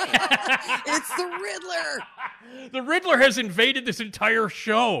 It's the Riddler. The Riddler has invaded this entire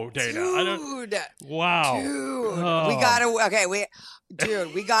show, Dana. Dude. Wow. Dude. Oh. We gotta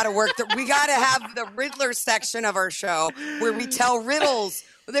work. We gotta have the Riddler section of our show where we tell riddles.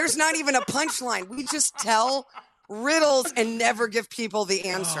 There's not even a punchline. We just tell riddles and never give people the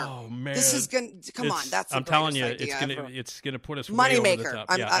answer. Oh man, this is gonna come on. That's I'm telling you, it's gonna put us way over the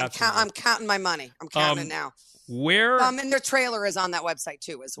top. I'm counting my money. I'm counting it now. And their trailer is on that website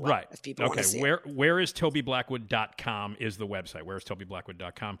too, as well. Right. If people want to see it. Whereistobyblackwood.com is the website.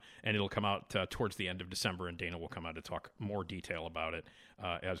 Whereistobyblackwood.com, and it'll come out towards the end of December, and Dana will come out to talk more detail about it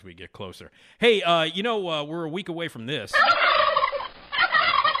as we get closer. Hey, we're a week away from this.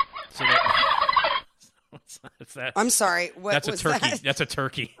 So what's that? I'm sorry. That's a turkey. That's a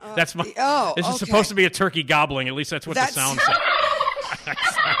turkey. That's my. Oh, This is supposed to be a turkey gobbling. At least that's what the sound says.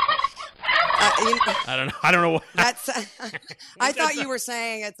 I don't know what. That's. I thought you were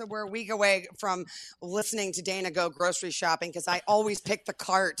saying we're a week away from listening to Dana go grocery shopping because I always pick the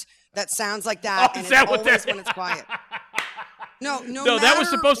cart that sounds like that, and it's always when it's quiet. No, that was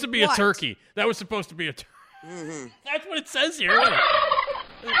supposed to be what. a turkey. That was supposed to be a turkey. Mm-hmm. That's what it says here.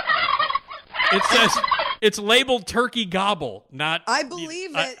 It says it's labeled turkey gobble, not. I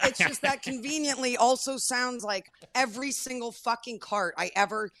believe it. It's just that conveniently also sounds like every single fucking cart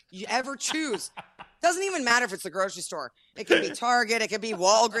you ever choose. Doesn't even matter if it's the grocery store. It could be Target. It could be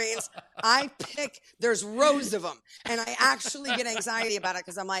Walgreens. There's rows of them. And I actually get anxiety about it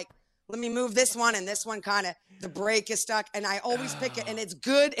because I'm like, let me move this one, and this one kind of, the brake is stuck, and I always pick it, and it's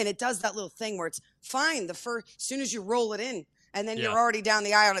good, and it does that little thing where it's fine as soon as you roll it in, and then you're already down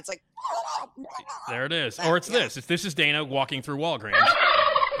the aisle, and it's like, there it is. Or it's this. This is Dana walking through Walgreens.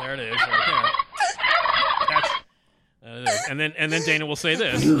 There it is, right there. And then Dana will say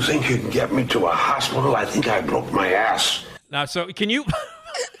this. You think you can get me to a hospital? I think I broke my ass. Now, so can you,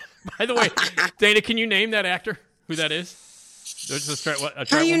 by the way, Dana, can you name that actor, who that is?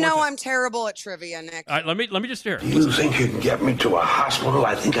 How do you know I'm terrible at trivia, Nick? All right, let me just hear. You think you can get me to a hospital?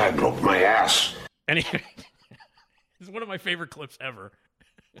 I think I broke my ass. Anyway, this is one of my favorite clips ever.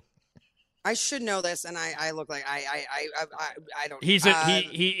 I should know this, and I look like I don't.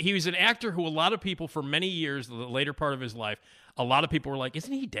 He was an actor who a lot of people for many years, the later part of his life, a lot of people were like,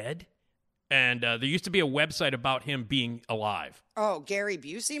 "Isn't he dead?" And there used to be a website about him being alive. Oh, Gary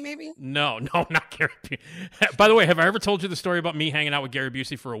Busey, maybe? No, not Gary Busey. By the way, have I ever told you the story about me hanging out with Gary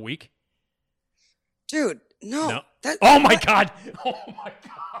Busey for a week? Dude, no. Oh, my God.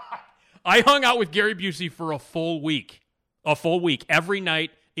 I hung out with Gary Busey for a full week. Every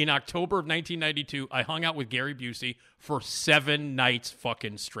night in October of 1992, I hung out with Gary Busey for 7 nights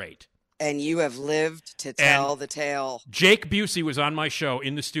fucking straight. And you have lived to tell the tale. Jake Busey was on my show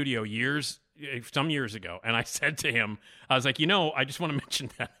in the studio some years ago, and I said to him, I was like, I just want to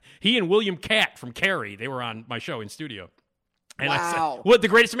mention that he and William Catt from Carrie, they were on my show in studio. And wow. I said, what, the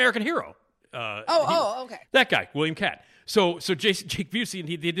greatest American hero? Okay. That guy, William Catt. So Jake Busey and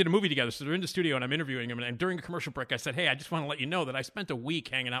they did a movie together, so they're in the studio, and I'm interviewing him, and during a commercial break, I said, hey, I just want to let you know that I spent a week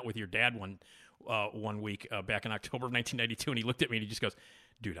hanging out with your dad one week back in October of 1992, and he looked at me and he just goes,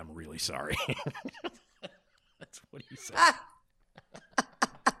 dude, I'm really sorry. That's what he said.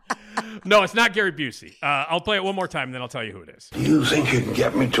 No, it's not Gary Busey. I'll play it one more time, and then I'll tell you who it is. You think you can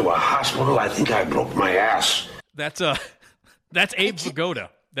get me to a hospital? I think I broke my ass. That's Abe Vigoda.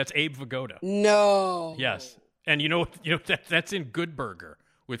 That's Abe Vigoda. No. Yes, and that's in Good Burger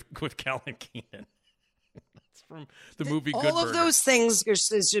with Calvin Keenan. From the movie Good Burger. All of those things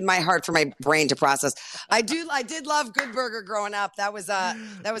is in my heart for my brain to process. I did love Good Burger growing up. That was a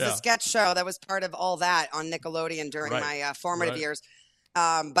sketch show that was part of all that on Nickelodeon during my formative years.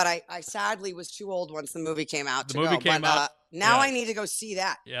 But I sadly was too old once the movie came out to go. Now I need to go see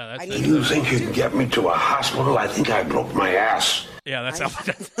that. Yeah, that's You think you can get me to a hospital? I think I broke my ass. Yeah, that's all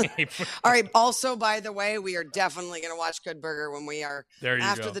right. Also, by the way, we are definitely going to watch Good Burger when we are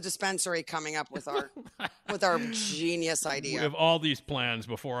after the dispensary coming up with our genius idea. We have all these plans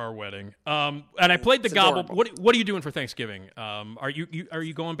before our wedding. And I played the gobble. What are you doing for Thanksgiving? Are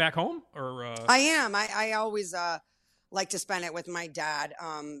you going back home or? I am. I always like to spend it with my dad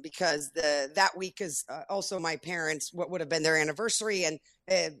because that week is also my parents what would have been their anniversary, and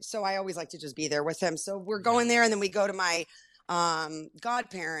so I always like to just be there with him. So we're going there, and then we go to my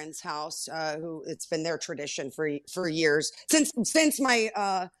godparents' house, who it's been their tradition for years since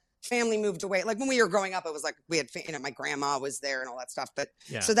my family moved away. Like when we were growing up, it was like we had my grandma was there and all that stuff. But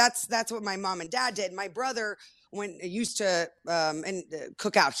so that's what my mom and dad did. My brother used to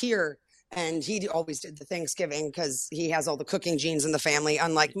cook out here. And he always did the Thanksgiving because he has all the cooking genes in the family,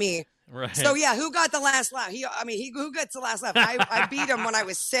 unlike me. Right. So yeah, who got the last laugh? Who gets the last laugh? I beat him when I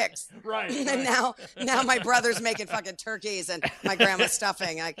was 6. Right. And now my brother's making fucking turkeys and my grandma's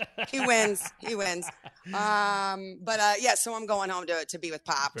stuffing. Like he wins. So I'm going home to be with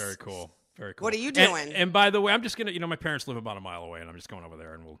Pops. Very cool. Very cool. What are you doing? And by the way, I'm just going to, my parents live about a mile away, and I'm just going over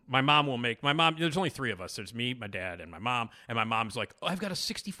there. And my mom, there's only 3 of us. There's me, my dad, and my mom. And my mom's like, oh, I've got a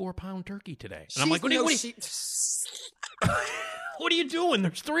 64-pound turkey today. And I'm like, what are you doing?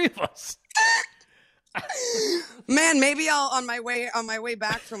 There's 3 of us. Man, maybe I'll on my way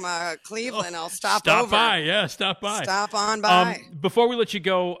back from Cleveland, I'll stop over. Stop by. Stop on by. Before we let you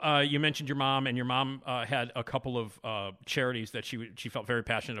go, you mentioned your mom, and your mom had a couple of charities that she felt very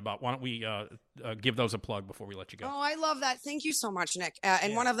passionate about. Why don't we give those a plug before we let you go? Oh, I love that. Thank you so much, Nick.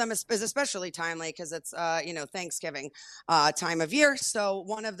 And one of them is especially timely because it's Thanksgiving time of year. So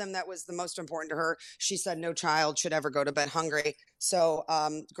one of them that was the most important to her, she said no child should ever go to bed hungry. So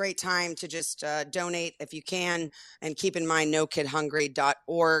great time to just donate if you can, and keep in mind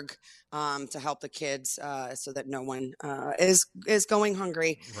nokidhungry.org to help the kids so that no one is going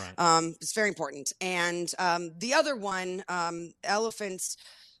hungry. Right. It's very important. And the other one, elephants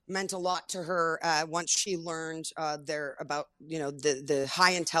meant a lot to her once she learned about the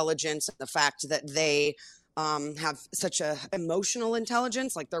high intelligence and the fact that they have such a emotional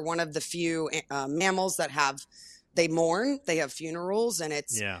intelligence. Like they're one of the few mammals that they mourn, they have funerals, and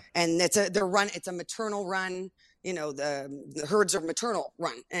it's a maternal run. The herds are maternal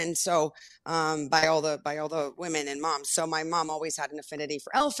run. And so by all the women and moms. So my mom always had an affinity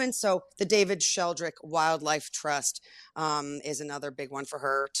for elephants. So the David Sheldrick Wildlife Trust is another big one for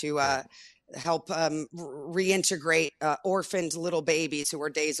her to help reintegrate orphaned little babies who are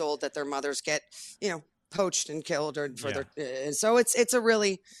days old that their mothers get, poached and killed or for their so it's a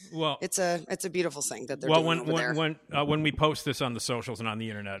really it's a beautiful thing that they're doing over there. When we post this on the socials and on the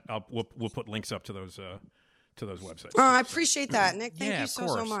internet, we'll put links up to those websites. Oh, I appreciate that, Nick. Thank you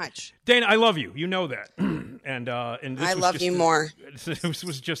so much. Dana, I love you. You know that. and this I love you more. This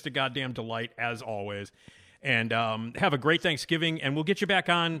was just a goddamn delight as always. And have a great Thanksgiving, and we'll get you back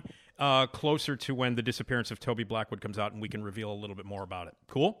on closer to when The Disappearance of Toby Blackwood comes out, and we can reveal a little bit more about it.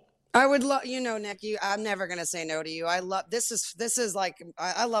 Cool? I would love, Nick, I'm never going to say no to you. I love, this is like,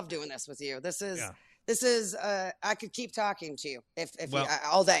 I love doing this with you. This is, I could keep talking to you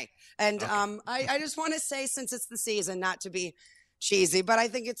all day. And okay. I just want to say, since it's the season, not to be cheesy, but I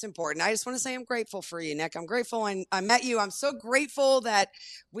think it's important. I just want to say I'm grateful for you, Nick. I'm grateful I met you. I'm so grateful that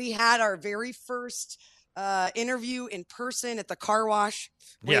we had our very first interview in person at the car wash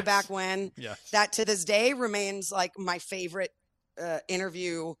way back when. Yes. That to this day remains like my favorite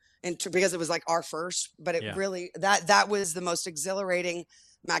interview because it was like our first, but it really that was the most exhilarating,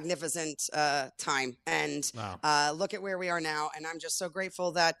 magnificent time. And look at where we are now, and I'm just so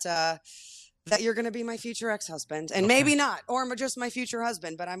grateful that you're going to be my future ex-husband, and maybe not, or just my future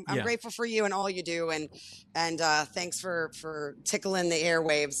husband. But I'm grateful for you and all you do, and thanks for tickling the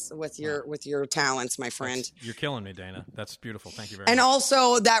airwaves with your talents, my friend. You're killing me, Dana. That's beautiful. Thank you very much. And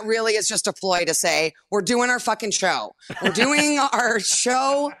also, that really is just a ploy to say we're doing our fucking show. We're doing our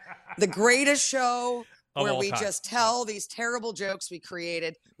show, the greatest show. Where we just tell these terrible jokes we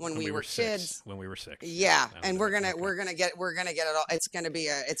created when we were kids. When we were 6. Yeah, and we're gonna get it all. It's gonna be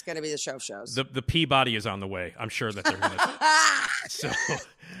the show shows. The Peabody is on the way. I'm sure that they're gonna. So,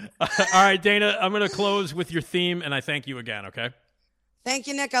 all right, Dana, I'm gonna close with your theme, and I thank you again. Okay. Thank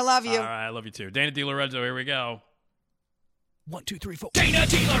you, Nick. I love you. All right, I love you too, Dana DeLorenzo. Here we go. 1, 2, 3, 4. Dana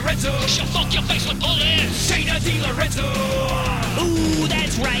DeLorenzo, she'll fuck your face with bullets. Dana DeLorenzo. Ooh,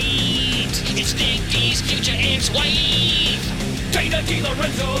 that's right. It's Nicky's future ex-wife. Dana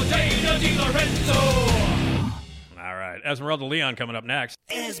DeLorenzo, Dana DeLorenzo. All right, Esmeralda Leon coming up next.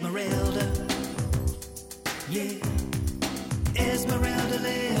 Esmeralda, yeah. Esmeralda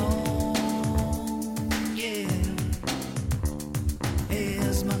Leon, yeah.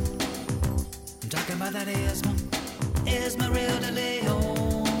 Esma, I'm talking about that Esma. Esmeralda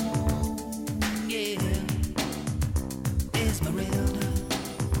Leon, yeah. Esmeralda,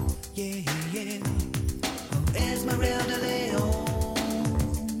 yeah, yeah. Oh, Esmeralda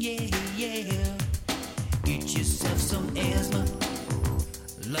Leon, yeah, yeah. Get yourself some Esma.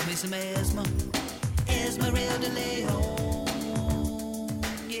 Love me some Esma. Esmeralda Leon,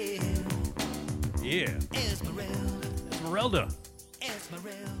 yeah. Yeah. Esmeralda. Esmeralda.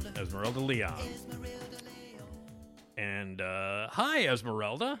 Esmeralda. Esmeralda Leon. And hi,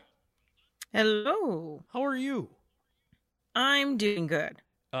 Esmeralda. Hello. How are you? I'm doing good.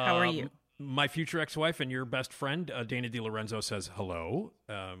 How are you? My future ex-wife and your best friend, Dana DeLorenzo, says hello.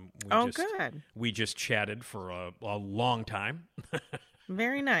 Good. We just chatted for a long time.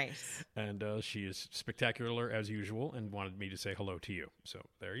 Very nice. And she is spectacular as usual and wanted me to say hello to you. So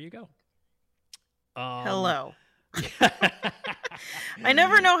there you go. Hello. I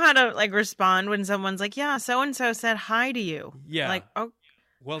never know how to respond when someone's like, "Yeah, so and so said hi to you." Yeah. Like, oh,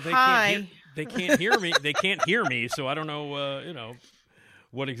 well, hi. They can't hear me. They can't hear me, so I don't know,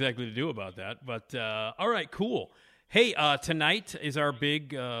 what exactly to do about that. But all right, cool. Hey, tonight is our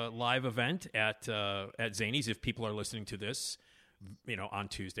big live event at Zanies. If people are listening to this on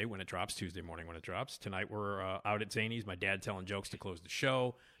Tuesday when it drops, Tuesday morning when it drops. Tonight we're out at Zany's. My dad telling jokes to close the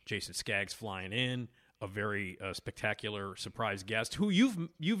show. Jason Skaggs flying in. A very spectacular surprise guest who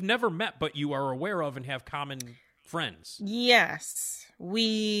you've never met, but you are aware of and have common friends. Yes.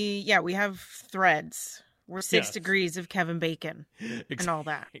 We have threads. We're 6 degrees of Kevin Bacon and all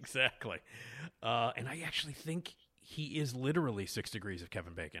that. Exactly. And I actually think he is literally 6 degrees of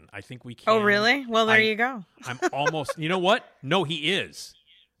Kevin Bacon. I think we can. Oh, really? Well, there you go. I'm almost, you know what? No, he is.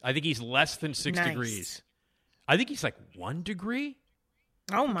 I think he's less than 6 degrees. I think he's like 1 degree.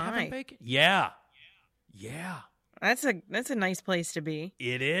 Oh, my. Kevin Bacon? Yeah. Yeah. That's a nice place to be.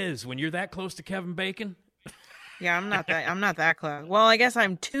 It is. When you're that close to Kevin Bacon. Yeah, I'm not that close. Well, I guess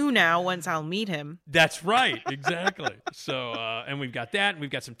I'm 2 now once I'll meet him. That's right. Exactly. So, and we've got that, and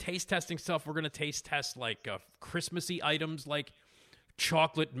we've got some taste testing stuff. We're going to taste test like Christmassy items like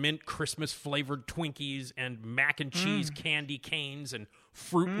chocolate mint Christmas flavored Twinkies and mac and cheese candy canes and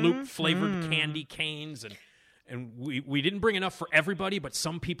Fruit Loop flavored candy canes. And we didn't bring enough for everybody, but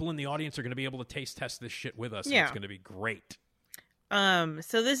some people in the audience are going to be able to taste test this shit with us. Yeah. And it's going to be great.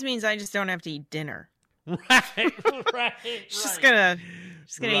 So this means I just don't have to eat dinner. Right. Just gonna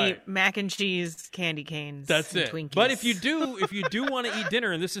eat mac and cheese candy canes. That's and it. Twinkies. But if you do want to eat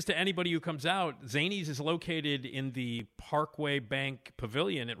dinner, and this is to anybody who comes out, Zany's is located in the Parkway Bank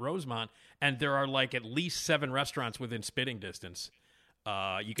Pavilion at Rosemont, and there are like at least 7 restaurants within spitting distance.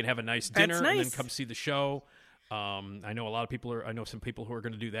 You can have a nice dinner and then come see the show. I know I know some people who are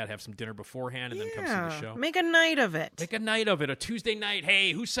going to do that, have some dinner beforehand and then come see the show. Make a night of it. A Tuesday night.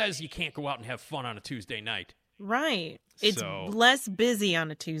 Hey, who says you can't go out and have fun on a Tuesday night? Right. It's less busy on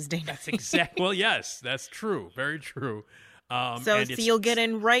a Tuesday night. That's exactly. Well, yes, that's true. Very true. So you'll get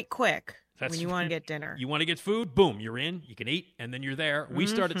in right quick when you want to get dinner. You want to get food? Boom, you're in. You can eat, and then you're there. We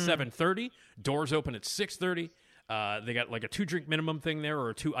start at 7:30. Doors open at 6:30. They got like a 2-drink minimum thing there, or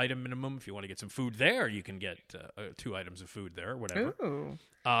a 2-item minimum. If you want to get some food there, you can get 2 items of food there, whatever. Ooh.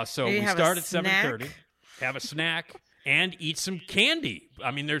 So we start at 7:30. Have a snack and eat some candy.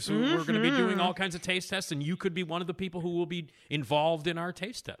 I mean, we're going to be doing all kinds of taste tests, and you could be one of the people who will be involved in our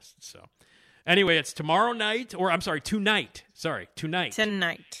taste tests. So anyway, it's tomorrow night, or I'm sorry, tonight. Tonight.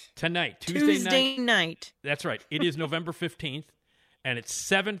 Tuesday night. That's right. It is November 15th. And it's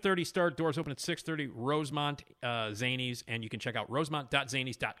 7:30 start. Doors open at 6:30. Rosemont Zany's, and you can check out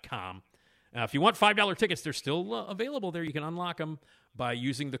rosemont.zanys.com. If you want $5 tickets, they're still available there. You can unlock them by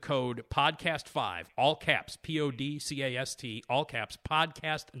using the code podcast5, all caps, PODCAST, all caps,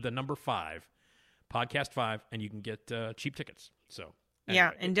 podcast the number 5, podcast 5, and you can get cheap tickets. So anyway.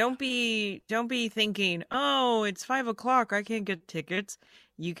 Yeah, and don't be thinking, oh, it's 5:00, I can't get tickets.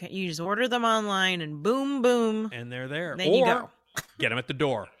 You just order them online, and boom, and they're there. Then you go. Get them at the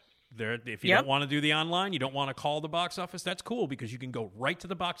door. If you don't want to do the online, you don't want to call the box office, that's cool because you can go right to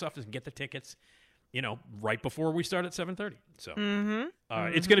the box office and get the tickets, right before we start at 7:30. So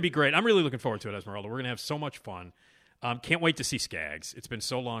it's going to be great. I'm really looking forward to it, Esmeralda. We're going to have so much fun. Can't wait to see Skaggs. It's been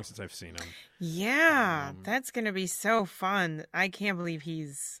so long since I've seen him. Yeah, that's going to be so fun. I can't believe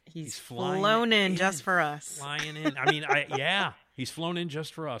he's flown in just for us. Flying in. I mean, he's flown in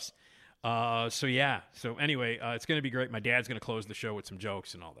just for us. So anyway, it's going to be great. My dad's going to close the show with some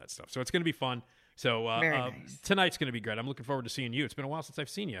jokes and all that stuff. So it's going to be fun. So nice. Tonight's going to be great. I'm looking forward to seeing you. It's been a while since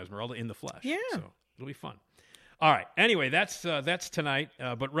I've seen you, Esmeralda, in the flesh. Yeah. So it'll be fun. All right. Anyway, that's tonight.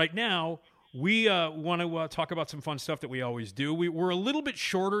 But right now, we want to talk about some fun stuff that we always do. We're a little bit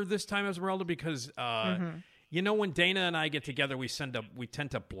shorter this time, Esmeralda, because when Dana and I get together, we tend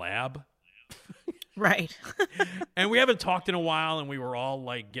to blab. Right. And we haven't talked in a while, and we were all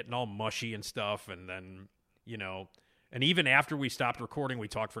like getting all mushy and stuff, and then and even after we stopped recording, we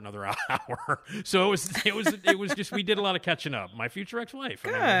talked for another hour. So it was just, we did a lot of catching up. My future ex-wife.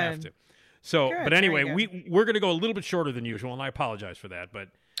 Good. And I have to. So, Good, but anyway, we're going to go a little bit shorter than usual, and I apologize for that. But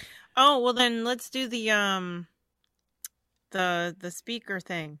well, then let's do the speaker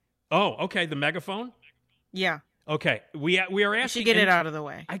thing. Oh, okay, the megaphone. Yeah. Okay, we are asking. We should get it out of the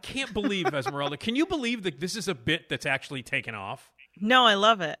way. I can't believe, Esmeralda. Can you believe that this is a bit that's actually taken off? No, I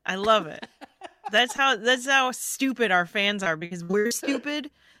love it. That's how stupid our fans are, because we're stupid,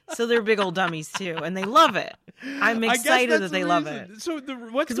 so they're big old dummies too, and they love it. I'm excited that they love it. So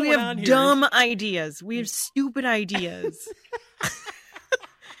what's going on here? We have dumb ideas. We have stupid ideas.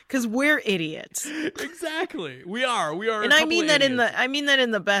 Because we're idiots. Exactly. We are. And I mean that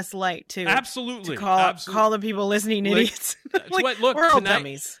in the best light too. Absolutely. To call the people listening idiots. Look, we're all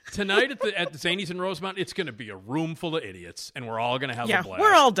dummies. Tonight at the Zany's in Rosemont, it's going to be a room full of idiots, and we're all going to have a blast.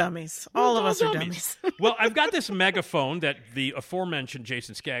 We're all dummies. All of us are dummies. Well, I've got this megaphone that the aforementioned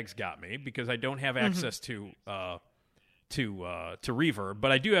Jason Skaggs got me because I don't have access to to reverb,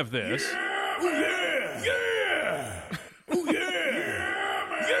 but I do have this.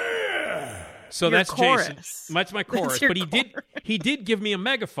 So Your that's chorus. Jason. That's my chorus. That's your But he did give me a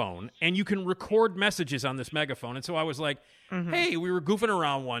megaphone, and you can record messages on this megaphone. And so I was like, hey, we were goofing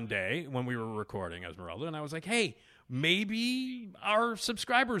around one day when we were recording Esmeralda, and I was like, hey, maybe our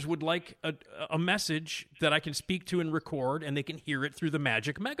subscribers would like a message that I can speak to and record, and they can hear it through the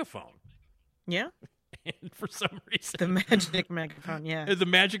magic megaphone. Yeah. And for some reason, The magic megaphone, yeah. the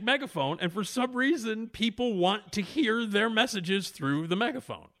magic megaphone, and for some reason, people want to hear their messages through the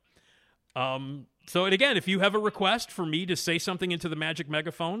megaphone. So, and again, if you have a request for me to say something into the magic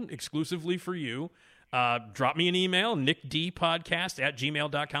megaphone exclusively for you, drop me an email,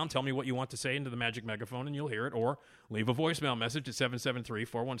 nickdpodcast@gmail.com. Tell me what you want to say into the magic megaphone, and you'll hear it, or leave a voicemail message at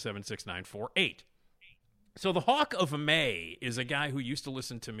 773-417-6948. So the Hawk of May is a guy who used to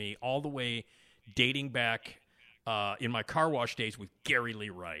listen to me all the way dating back in my car wash days with Gary Lee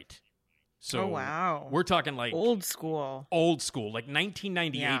Wright. So Oh, wow. We're talking like Old school. Like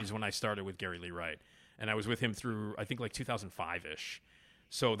 1998 is when I started with Gary Lee Wright. And I was with him through, I think, like 2005-ish.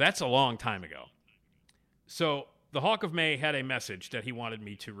 So that's a long time ago. So the Hawk of May had a message that he wanted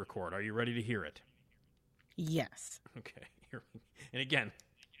me to record. Are you ready to hear it? Yes. Okay. And again,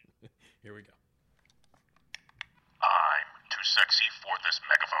 here we go. I'm too sexy for this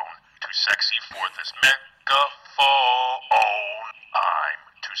megaphone. Too sexy for this megaphone. I'm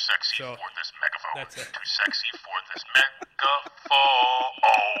too sexy So, for this megaphone. that's it. Too sexy for this megaphone.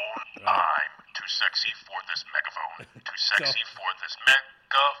 I'm too sexy for this megaphone. Too sexy for this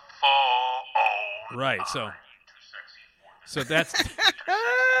megaphone. Right. So that's,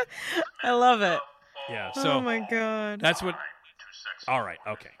 I love it. yeah. So Oh, my God. that's what, all right.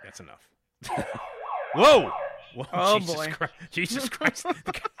 Okay. That's enough. Whoa. Whoa. Oh, Jesus boy. Christ. Jesus Christ.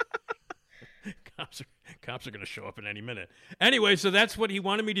 Cops are going to show up in any minute. Anyway, so that's what he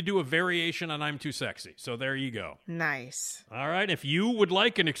wanted me to do, a variation on I'm Too Sexy. So there you go. Nice. All right. If you would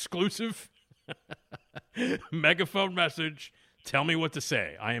like an exclusive megaphone message, tell me what to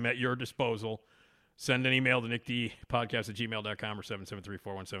say. I am at your disposal. Send an email to nickdpodcast@gmail.com or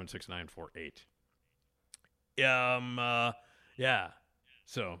 773-417-6948. Yeah.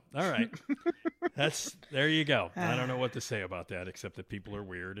 So, all right. There you go. I don't know what to say about that, except that people are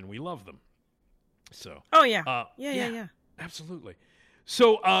weird and we love them. So. Oh, yeah. Yeah. Absolutely.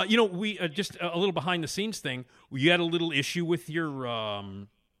 So, we just a little behind the scenes thing. You had a little issue with your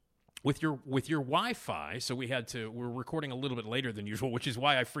Wi-Fi, so we're recording a little bit later than usual, which is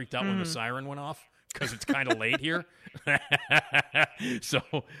why I freaked out when the siren went off, because it's kind of late here. So,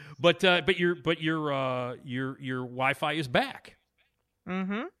 but your Wi-Fi is back.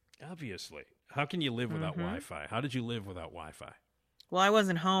 Mm-hmm. Obviously. How can you live without Wi-Fi? How did you live without Wi-Fi? Well, I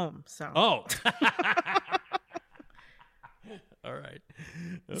wasn't home, so. Oh. All right.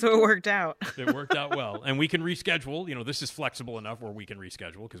 So it worked out. It worked out well. And we can reschedule. This is flexible enough where we can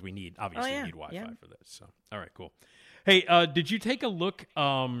reschedule because we need Wi-Fi for this. So, all right, cool. Hey, did you take a look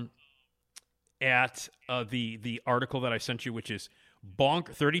at the article that I sent you, which is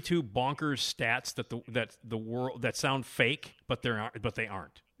 32 bonkers stats that the world that sound fake, but they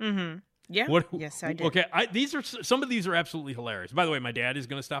aren't. Mm-hmm. Yeah. Yes, I did. Okay. Some of these are absolutely hilarious. By the way, my dad is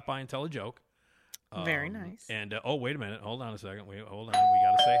going to stop by and tell a joke. Very nice. And wait a minute. Hold on a second. Hold on. We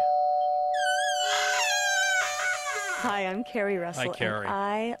got to say. Hi, I'm Carrie Russell. Hi, Carrie. And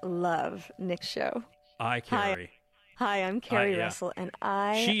I love Nick's show. Hi, Carrie. Hi, I'm Carrie yeah. Russell, and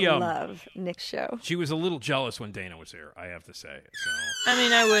I love Nick's show. She was a little jealous when Dana was here, I have to say. So. I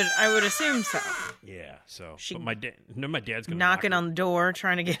mean, I would assume so. Yeah. So, but my dad's gonna knocking on the door,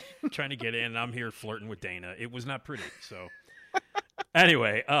 trying to get in. And I'm here flirting with Dana. It was not pretty. So.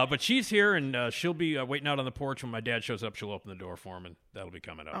 Anyway, but she's here, and she'll be waiting out on the porch. When my dad shows up, she'll open the door for him, and that'll be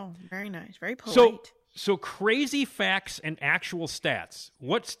coming up. Oh, very nice. Very polite. So crazy facts and actual stats.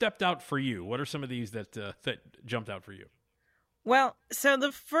 What stepped out for you? What are some of these that jumped out for you? Well, so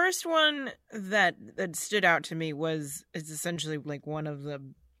the first one that stood out to me is essentially like one of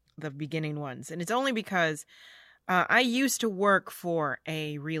the beginning ones, and it's only because I used to work for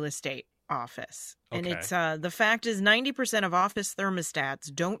a real estate office, and it's the fact is 90% of office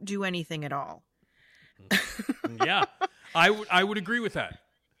thermostats don't do anything at all. Yeah, I would agree with that.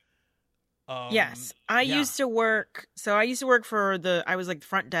 Yes, I used to work. So I used to work I was like the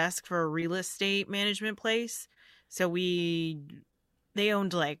front desk for a real estate management place. So they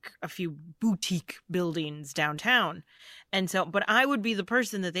owned like a few boutique buildings downtown. And so, but I would be the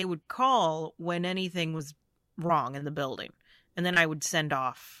person that they would call when anything was wrong in the building. And then I would send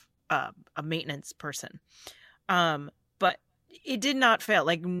off a maintenance person. But it did not fail.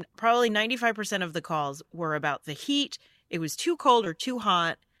 Like probably 95% of the calls were about the heat. it was too cold or too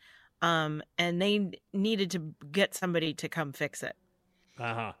hot, and they needed to get somebody to come fix it.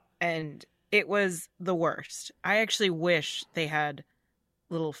 And it was the worst. I actually wish they had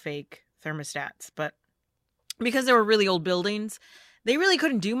little fake thermostats, but because they were really old buildings, they really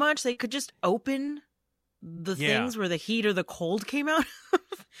couldn't do much. They could just open the things where the heat or the cold came out.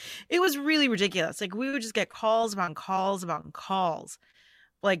 It was really ridiculous. Like, we would just get calls upon calls upon calls.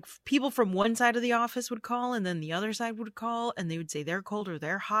 Like, people from one side of the office would call, and then the other side would call, and they would say they're cold or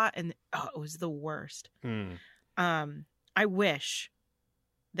they're hot, and it was the worst. I wish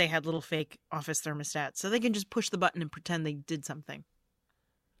they had little fake office thermostats so they can just push the button and pretend they did something.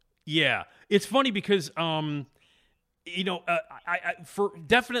 Yeah, it's funny because for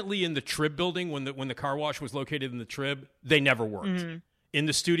definitely in the Trib building, when the car wash was located in the Trib, they never worked. In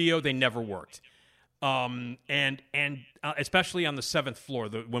the studio, they never worked. And especially on the 7th floor,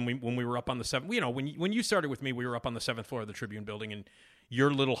 when we were up on the 7th, when you started with me, we were up on the 7th floor of the Tribune building, and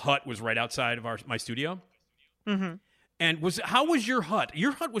your little hut was right outside of my studio. And how was your hut?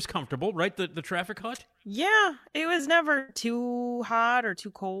 Your hut was comfortable, right? The traffic hut? Yeah, it was never too hot or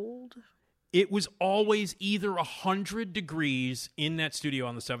too cold. It was always either 100 degrees in that studio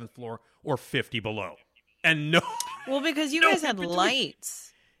on the 7th floor or 50 below. And no. Well, because you guys had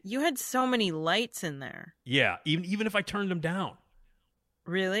lights. You had so many lights in there. Yeah, even if I turned them down.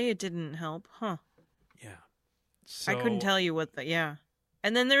 Really? It didn't help? Huh. Yeah. So, I couldn't tell you yeah.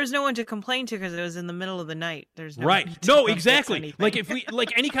 And then there was no one to complain to because it was in the middle of the night. There's right. No, exactly. Like if we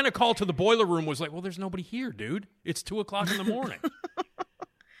any kind of call to the boiler room was like, well, there's nobody here, dude. It's 2:00 in the morning.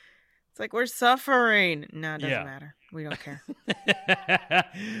 It's like, we're suffering. No, it doesn't matter. We don't care.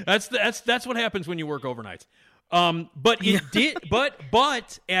 That's what happens when you work overnights. But it did.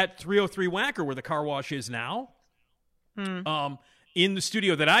 But at 303 Wacker, where the car wash is now, in the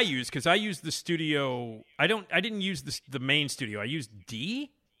studio that I use, because I use the studio. I didn't use the main studio. I used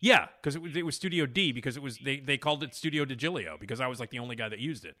D. Yeah, because it was Studio D, because it was they called it Studio DiGilio because I was like the only guy that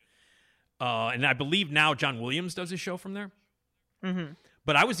used it. And I believe now John Williams does his show from there.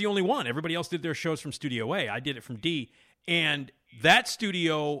 But I was the only one. Everybody else did their shows from Studio A. I did it from D. And that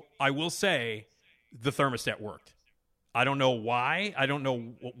studio, I will say, the thermostat worked. I don't know why.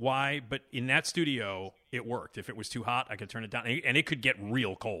 But in that studio, it worked. If it was too hot, I could turn it down. And it could get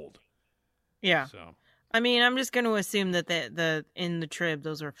real cold. Yeah. So, I mean, I'm just going to assume that in the Trib,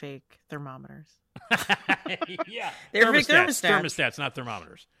 those are fake thermometers. Yeah. They're fake thermostats. Thermostats, not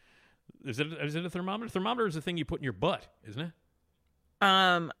thermometers. Is it a thermometer? Thermometer is the thing you put in your butt, isn't it?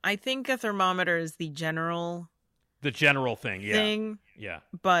 I think a thermometer is the general thing, yeah. Yeah.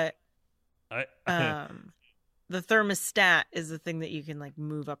 But the thermostat is the thing that you can like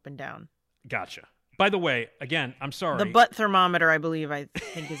move up and down. Gotcha. By the way, again, I'm sorry. The butt thermometer, I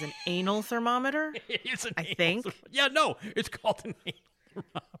think is an anal thermometer. It's an anal thermometer. Yeah, no, it's called an anal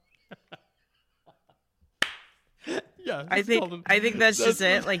thermometer. Yeah, I think that's just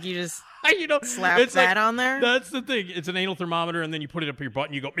it. Like, you just slap that like, on there. That's the thing. It's an anal thermometer, and then you put it up your butt,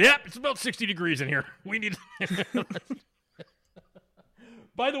 and you go, "Yep, it's about 60 degrees in here. We need."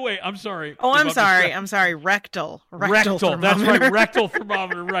 By the way, I'm sorry. Oh, I'm sorry. Rectal. Rectal. That's right. Rectal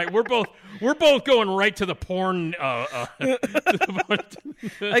thermometer. Right. We're both going right to the porn.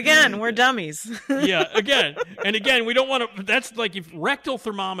 Again, we're dummies. Yeah. Again, we don't want to. That's like, if rectal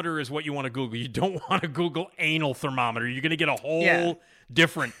thermometer is what you want to Google, you don't want to Google anal thermometer. You're going to get a whole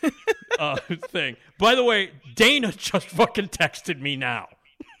different thing. By the way, Dana just fucking texted me now.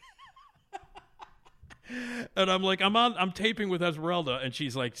 And I'm like, I'm taping with Esmeralda, and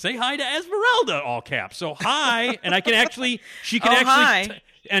she's like, say hi to Esmeralda, all caps. So hi, and she can hi.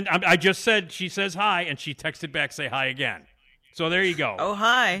 And I just said, she says hi, and she texted back, say hi again. So there you go. Oh,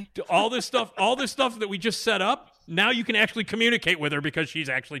 hi. All this stuff that we just set up, now you can actually communicate with her because she's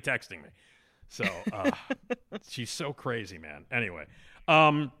actually texting me. So she's so crazy, man. Anyway,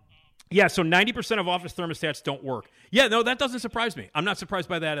 yeah, so 90% of office thermostats don't work. Yeah, no, that doesn't surprise me. I'm not surprised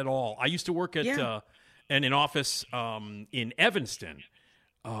by that at all. I used to work at an office in Evanston,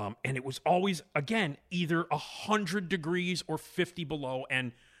 and it was always, again, either 100 degrees or 50 below,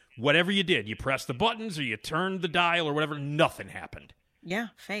 and whatever you did, you pressed the buttons or you turned the dial or whatever, nothing happened. Yeah,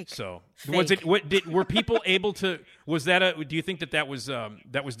 fake. So fake. Were people able to? Was that do you think that was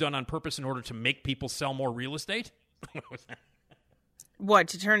done on purpose in order to make people sell more real estate? What,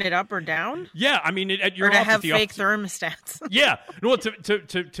 to turn it up or down? Yeah, I mean, at your or to office, have fake thermostats. Yeah, no,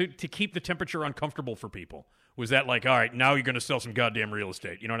 to keep the temperature uncomfortable for people. Was that like, all right, now you're going to sell some goddamn real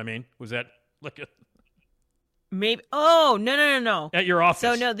estate? You know what I mean? Was that like a maybe? Oh, no. At your office?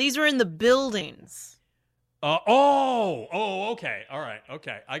 So no, these were in the buildings. Okay. All right.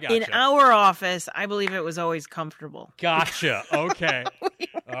 Okay. I gotcha. In our office, I believe it was always comfortable. Gotcha. Okay.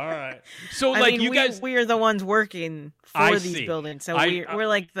 All right. So, like, you guys... we are the ones working for these buildings. So we're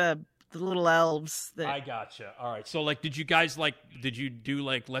like the little elves. I gotcha. All right. So, like, did you do,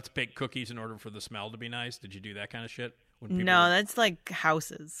 like, let's bake cookies in order for the smell to be nice? Did you do that kind of shit? No, that's like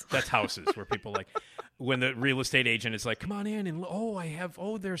houses. That's houses where people, like, when the real estate agent is like, come on in and,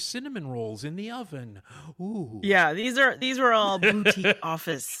 there's cinnamon rolls in the oven. Ooh. Yeah, these were all boutique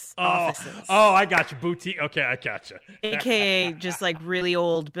offices. Oh, I got you. Boutique. Okay, I got you. AKA just like really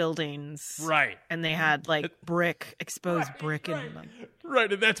old buildings. Right. And they had like exposed brick in them.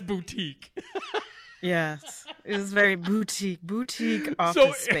 Right, and that's boutique. Yes. It was very boutique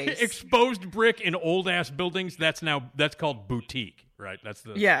office space. Exposed brick in old ass buildings, that's called boutique, right? That's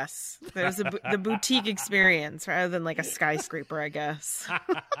the Yes. There's the boutique experience rather than like a skyscraper, I guess.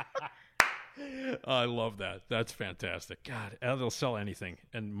 I love that. That's fantastic. God, they'll sell anything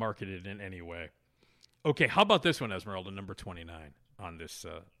and market it in any way. Okay, how about this one, Esmeralda, number 29 on this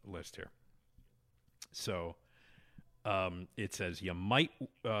list here. So, it says you might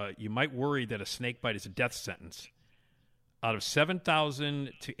worry that a snake bite is a death sentence. Out of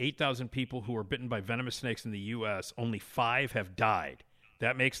 7,000 to 8,000 people who are bitten by venomous snakes in the U.S., only 5 have died.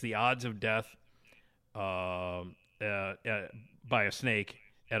 That makes the odds of death by a snake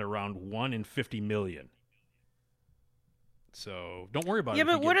at around 1 in 50 million. So don't worry about it. Yeah,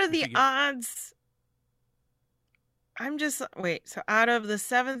 but what are the odds? So out of the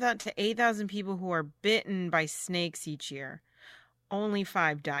 7,000 to 8,000 people who are bitten by snakes each year, only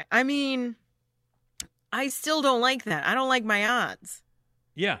 5 die. I mean, I still don't like that. I don't like my odds.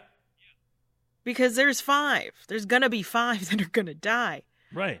 Yeah. Because there's 5. There's going to be 5 that are going to die.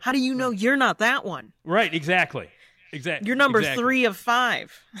 Right. How do you know you're not that one? Right, exactly. You're number 3 of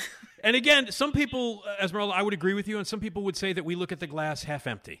 5. And again, some people, Esmeralda, I would agree with you, and some people would say that we look at the glass half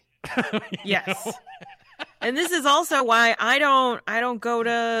empty. Yes. Know? And this is also why I don't go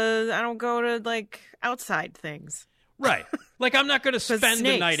to like outside things. Right. Like I'm not going to spend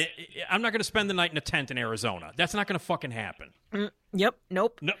the night. I'm not going to spend the night in a tent in Arizona. That's not going to fucking happen. Yep.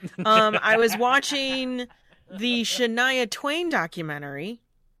 Nope. No. I was watching the Shania Twain documentary.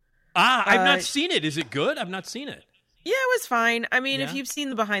 I've not seen it. Is it good? I've not seen it. Yeah, it was fine. I mean, if you've seen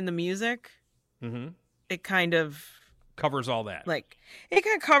the behind the music, it kind of covers all that. Like it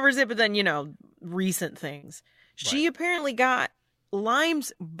kind of covers it, but then recent things. She apparently got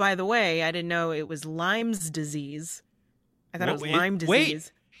Lyme's. By the way, I didn't know it was Lyme's disease. I thought it was Lyme disease.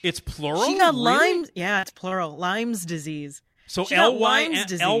 Wait, it's plural? She got really? Lyme's. Yeah, it's plural. Lyme's disease. So Lyme's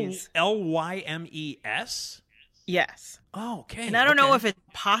disease. Lymes? Yes. Oh, okay. And I don't know if it's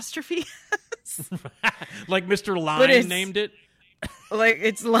apostrophe. Like Mr. Lyme named it? Like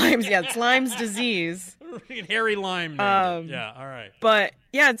it's Lyme's. Yeah, it's Lyme's disease. Harry Lyme named it. Yeah, all right. But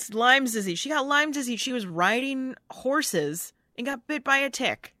yeah, it's Lyme's disease. She got Lyme disease. She was riding horses and got bit by a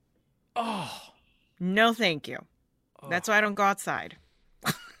tick. Oh. No, thank you. Oh. That's why I don't go outside.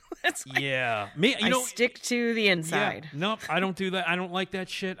 That's why I stick to the inside. Yeah, nope, I don't do that. I don't like that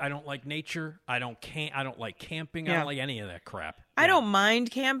shit. I don't like nature. I don't like camping. I don't like any of that crap. I don't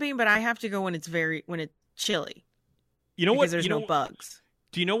mind camping, but I have to go when it's chilly. You know what? Because there's no bugs.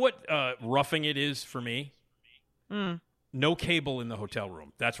 Do you know what roughing it is for me? No cable in the hotel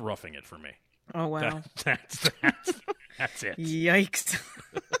room. That's roughing it for me. Oh, wow. That's it. Yikes.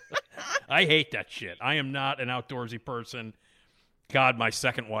 I hate that shit. I am not an outdoorsy person. God, my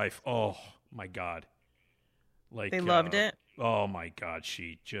second wife. Oh, my God. Like they loved it. Oh, my God.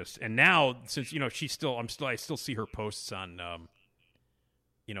 She just, and now since, I still see her posts on, on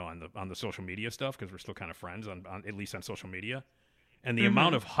the social media stuff because we're still kind of friends on at least on social media. And the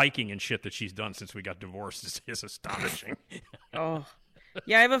amount of hiking and shit that she's done since we got divorced is astonishing. Oh,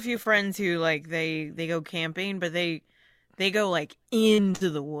 yeah. I have a few friends who like they go camping, but they go like into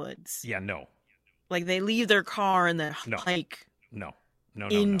the woods. Yeah, no. Like they leave their car and then hike. No.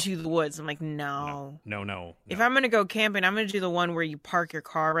 Into the woods. I'm like, no. If I'm gonna go camping, I'm gonna do the one where you park your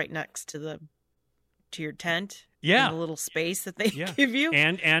car right next to your tent. Yeah, in the little space that they give you,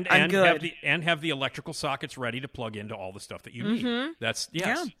 and have the electrical sockets ready to plug into all the stuff that you need. That's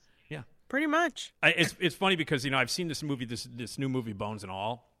yeah, pretty much. It's funny because I've seen this movie, this new movie Bones and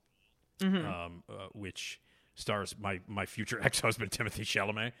All, which stars my future ex-husband Timothy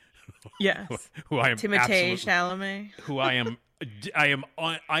Chalamet. Yes, who I am Timothée Chalamet. Who I am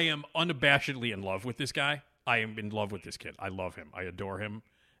unabashedly in love with this guy. I am in love with this kid. I love him. I adore him.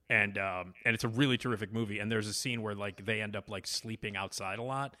 And it's a really terrific movie. And there's a scene where like they end up like sleeping outside a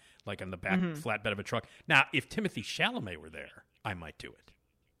lot, like on the back flatbed of a truck. Now, if Timothée Chalamet were there, I might do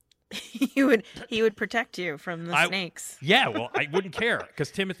it. He would protect you from the snakes. Yeah, well, I wouldn't care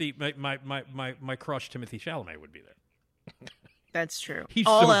because Timothy, my crush Timothy Chalamet would be there. That's true.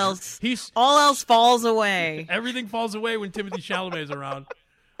 All else falls away. Everything falls away when Timothy Chalamet is around.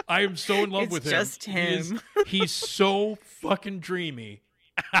 I am so in love with him. It's just him. He's so fucking dreamy.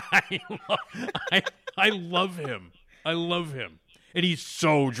 I love him. I love him. And he's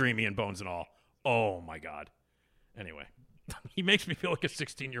so dreamy in Bones and All. Oh, my God. Anyway, he makes me feel like a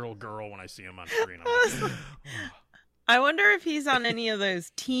 16-year-old girl when I see him on screen. I wonder if he's on any of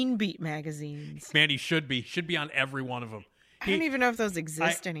those Teen Beat magazines. Man, he should be. Should be on every one of them. I don't even know if those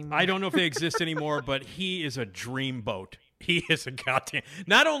exist anymore. I don't know if they exist anymore, but he is a dreamboat. He is a goddamn...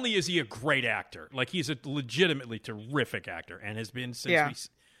 Not only is he a great actor, like he's a legitimately terrific actor and has been since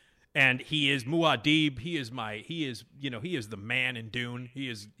and he is Muad'Dib. He is the man in Dune. He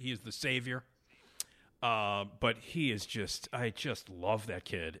is the savior. But he is I just love that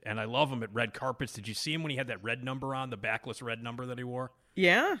kid. And I love him at red carpets. Did you see him when he had that red number on, the backless red number that he wore?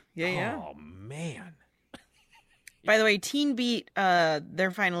 Yeah. Oh, man. By the way, Teen Beat,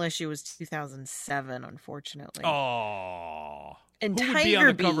 their final issue was 2007, unfortunately. Oh. And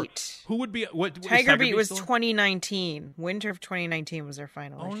Tiger Beat. Who would be what? Tiger Beat was 2019. Winter of 2019 was their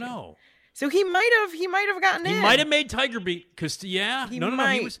final issue. Oh no. So he might have gotten in. He might have made Tiger Beat because he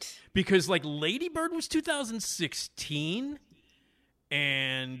was because like Lady Bird was 2016,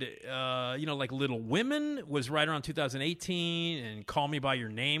 and like Little Women was right around 2018, and Call Me by Your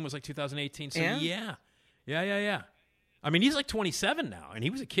Name was like 2018. So yeah. I mean, he's like 27 now, and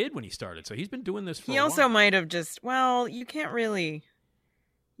he was a kid when he started, so he's been doing this for a while. He also might have you can't really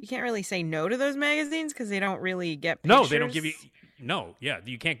say no to those magazines because they don't really get pictures. No, they don't give you. No, yeah,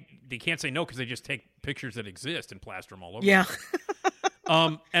 they can't say no because they just take pictures that exist and plaster them all over. Yeah.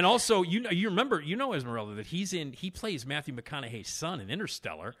 And also, you remember, Esmeralda, that he plays Matthew McConaughey's son in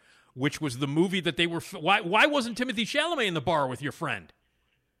Interstellar, which was the movie that they were. Why wasn't Timothy Chalamet in the bar with your friend?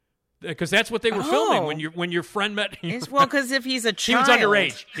 Because that's what they were filming when your friend met. Well, because if he's a child,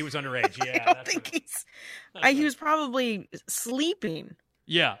 he was underage. Yeah, I don't think he was probably sleeping.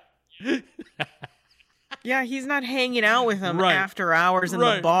 Yeah. Yeah, he's not hanging out with him after hours in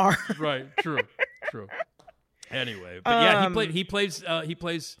the bar. Right. True. Anyway, but yeah, he plays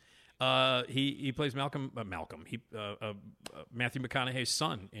Malcolm. Matthew McConaughey's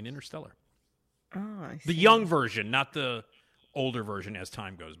son in Interstellar. Oh, I see. The young version, not the older version as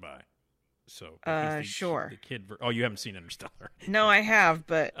time goes by. So, sure. The kid. You haven't seen Interstellar? No, I have,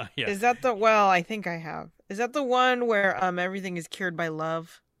 but yeah. Is that the? Well, I think I have. Is that the one where everything is cured by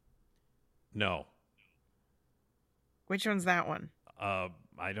love? No. Which one's that one? I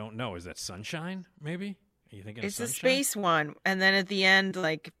don't know. Is that Sunshine? Maybe. Are you thinking? It's of the space one, and then at the end,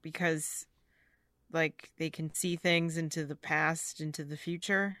 because they can see things into the past, into the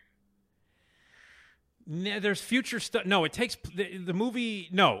future. No, there's future stuff. No, it takes the movie.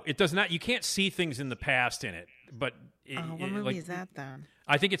 No, it does not. You can't see things in the past in it. But what movie is that then?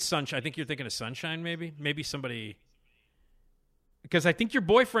 I think it's Sunshine. I think you're thinking of Sunshine. Maybe somebody. Because I think your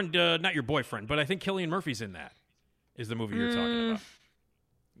boyfriend, not your boyfriend, but I think Cillian Murphy's in that. Is the movie you're talking about?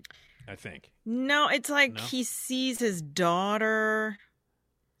 I think. No, it's he sees his daughter.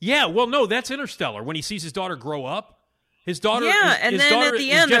 Yeah, well, no, that's Interstellar. When he sees his daughter grow up. His daughter, and then at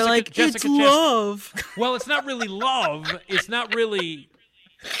the end, they're like, it's love. Well, it's not really love. It's not really.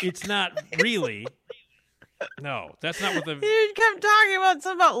 No, that's not what the. He kept talking about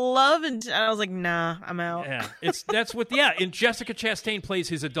something about love, and I was like, nah, I'm out. Yeah, and Jessica Chastain plays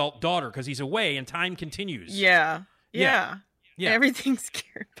his adult daughter because he's away and time continues. Yeah. Everything's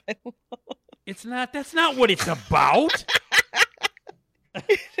cured by love. It's not. That's not what it's about.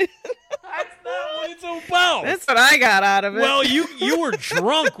 That's not what it's about. That's what I got out of it. Well, you were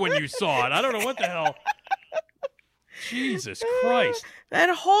drunk when you saw it. I don't know what the hell. Jesus Christ! He had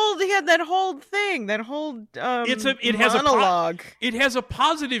that whole thing, that whole monologue. It has a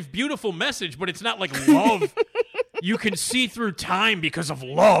positive, beautiful message, but it's not like love. You can see through time because of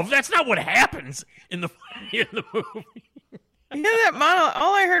love. That's not what happens in the movie. Yeah, that monologue.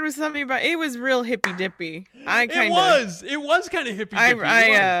 All I heard was something about it was real hippy dippy. It was kind of hippy dippy.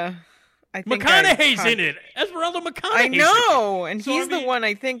 I think McConaughey's in it. Esmeralda McConaughey. I know, and he's the one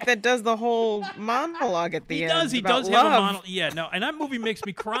I think that does the whole monologue at the end. He does have a monologue. Yeah, no, and that movie makes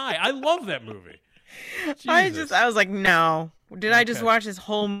me cry. I love that movie. Jesus. I was like, no. Did I just watch this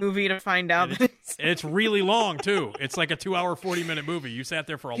whole movie to find out that it's really long too? It's like a 2-hour, 40-minute movie. You sat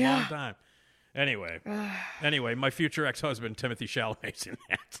there for a long time. Anyway, my future ex-husband Timothy Chalamet's in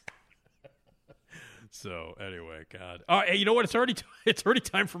that. So anyway, God. Oh, hey, you know what? It's already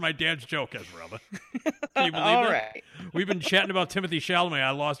time for my dad's joke, Esmeralda. Can you believe All it? right. We've been chatting about Timothy Chalamet.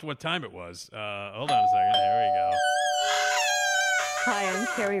 I lost what time it was. Hold on a second. There we go. Hi, I'm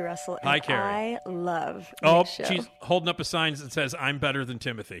Carrie Russell. And Hi, Carrie. I love Oh, Nick's show. she's holding up a sign that says, "I'm better than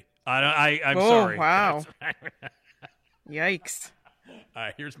Timothy." I'm Oh, sorry. wow. Yikes. All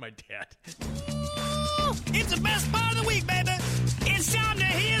right, here's my dad. It's the best part of the week, baby. It's time to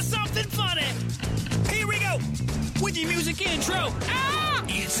hear something funny. Here we go with your music intro. Ah!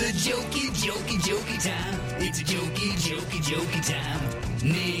 It's a jokey time. It's a jokey time.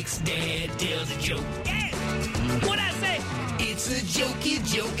 Nick's dad tells a joke. Yeah! What'd I say? It's a jokey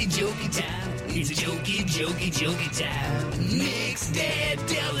time. It's a jokey time. Nick's dad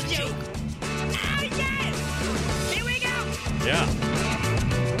tells a joke. Oh, yeah! Here we go! Yeah.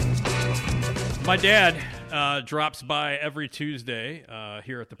 My dad drops by every Tuesday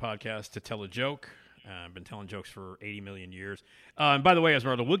here at the podcast to tell a joke. I've been telling jokes for 80 million years. And by the way,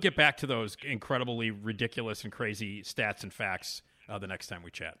 Esmeralda, we'll get back to those incredibly ridiculous and crazy stats and facts the next time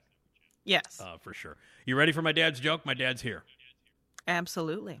we chat. Yes. For sure. You ready for my dad's joke? My dad's here.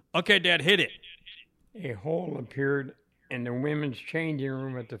 Absolutely. Okay, Dad, hit it. A hole appeared in the women's changing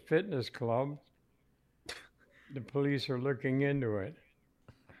room at the fitness club. The police are looking into it.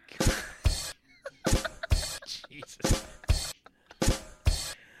 Jesus.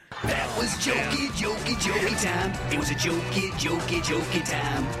 That was jokey time. It was a jokey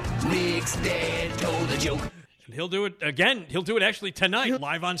time. Nick's dad told a joke. And he'll do it again. He'll do it actually tonight,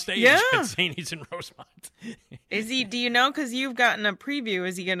 live on stage at Zanies in Rosemont. Is he? Do you know? Because you've gotten a preview.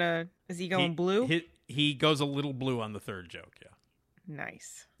 Is he going blue? He goes a little blue on the third joke. Yeah.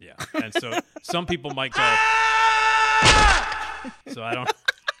 Nice. Yeah. And so some people might go. So I don't.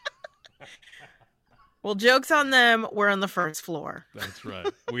 Well, joke's on them. We're on the first floor. That's right.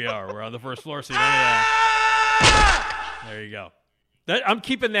 We are. We're on the first floor. So you know that. There you go. I'm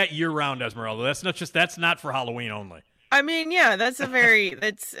keeping that year round, Esmeralda. That's not for Halloween only. I mean, yeah, that's a very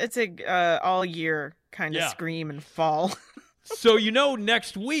it's a all year kind of scream and fall. So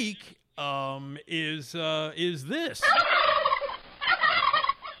next week is this.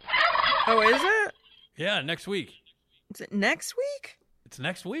 Oh, is it? Yeah, next week. Is it next week? It's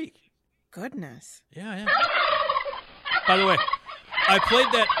next week. Goodness. Yeah. By the way,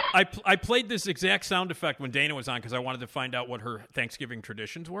 I played this exact sound effect when Dana was on because I wanted to find out what her Thanksgiving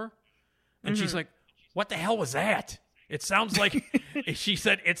traditions were. And she's like, "What the hell was that?" It sounds like she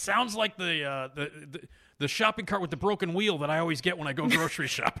said it sounds like the shopping cart with the broken wheel that I always get when I go grocery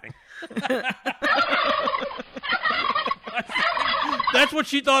shopping. That's what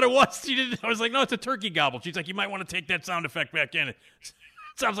she thought it was. I was like, "No, it's a turkey gobble." She's like, "You might want to take that sound effect back in." It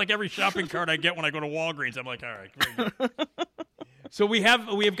sounds like every shopping cart I get when I go to Walgreens. I'm like, all right, very good. So we have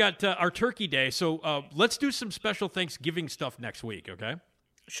got our Turkey Day. So let's do some special Thanksgiving stuff next week, okay?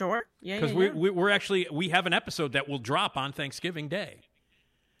 Sure. Yeah. Because we have an episode that will drop on Thanksgiving Day.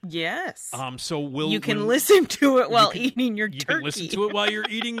 Yes. So you can listen to it while eating your turkey. You can listen to it while you're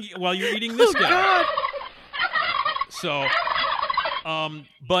eating this guy. God. So. By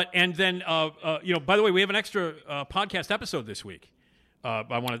the way, we have an extra podcast episode this week.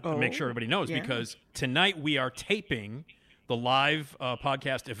 I want to make sure everybody knows because tonight we are taping the live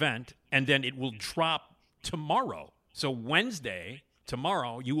podcast event, and then it will drop tomorrow. So Wednesday,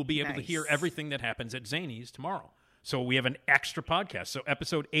 tomorrow, you will be able to hear everything that happens at Zanies tomorrow. So we have an extra podcast. So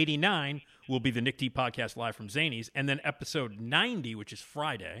episode 89 will be the Nick D podcast live from Zanies, and then episode 90, which is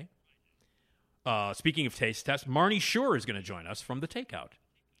Friday. Speaking of taste test, Marnie Shore is going to join us from The Takeout.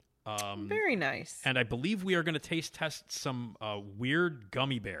 Very nice. And I believe we are going to taste test some weird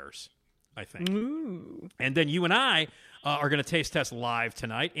gummy bears, I think. Ooh. And then you and I are going to taste test live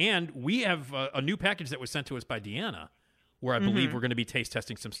tonight. And we have a new package that was sent to us by Deanna where I believe we're going to be taste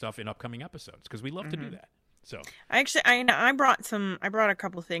testing some stuff in upcoming episodes because we love to do that. So I brought a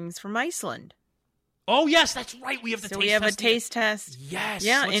couple things from Iceland. Oh, yes, that's right. We have the taste test. So we have a taste test. Yes.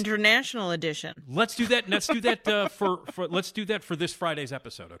 Yeah, international edition. Let's do that. Let's do that for this Friday's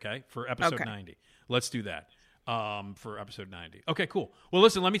episode, okay? For episode 90. Let's do that for episode 90. Okay, cool. Well,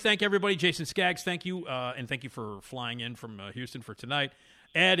 listen, let me thank everybody. Jason Skaggs, thank you. And thank you for flying in from Houston for tonight.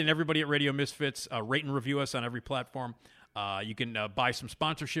 Ed and everybody at Radio Misfits, rate and review us on every platform. You can buy some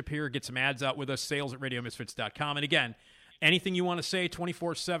sponsorship here, get some ads out with us, sales@radiomisfits.com. And again, anything you want to say,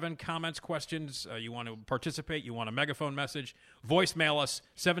 24/7, comments, questions, you want to participate, you want a megaphone message, voicemail us,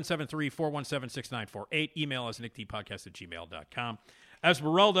 773-417-6948. Email us, nickdpodcast@gmail.com.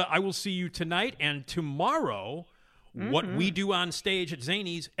 Esmeralda, I will see you tonight and tomorrow. What we do on stage at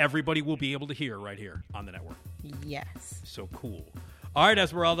Zanies, everybody will be able to hear right here on the network. Yes. So cool. All right,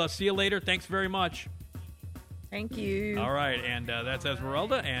 Esmeralda, see you later. Thanks very much. Thank you. All right, and that's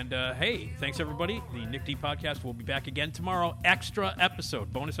Esmeralda. And hey, thanks everybody. The Nick D Podcast will be back again tomorrow. Extra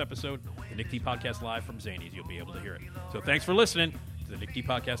episode, bonus episode, the Nick D Podcast live from Zanies. You'll be able to hear it. So thanks for listening to the Nick D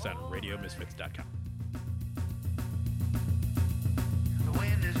Podcast on RadioMisfits.com.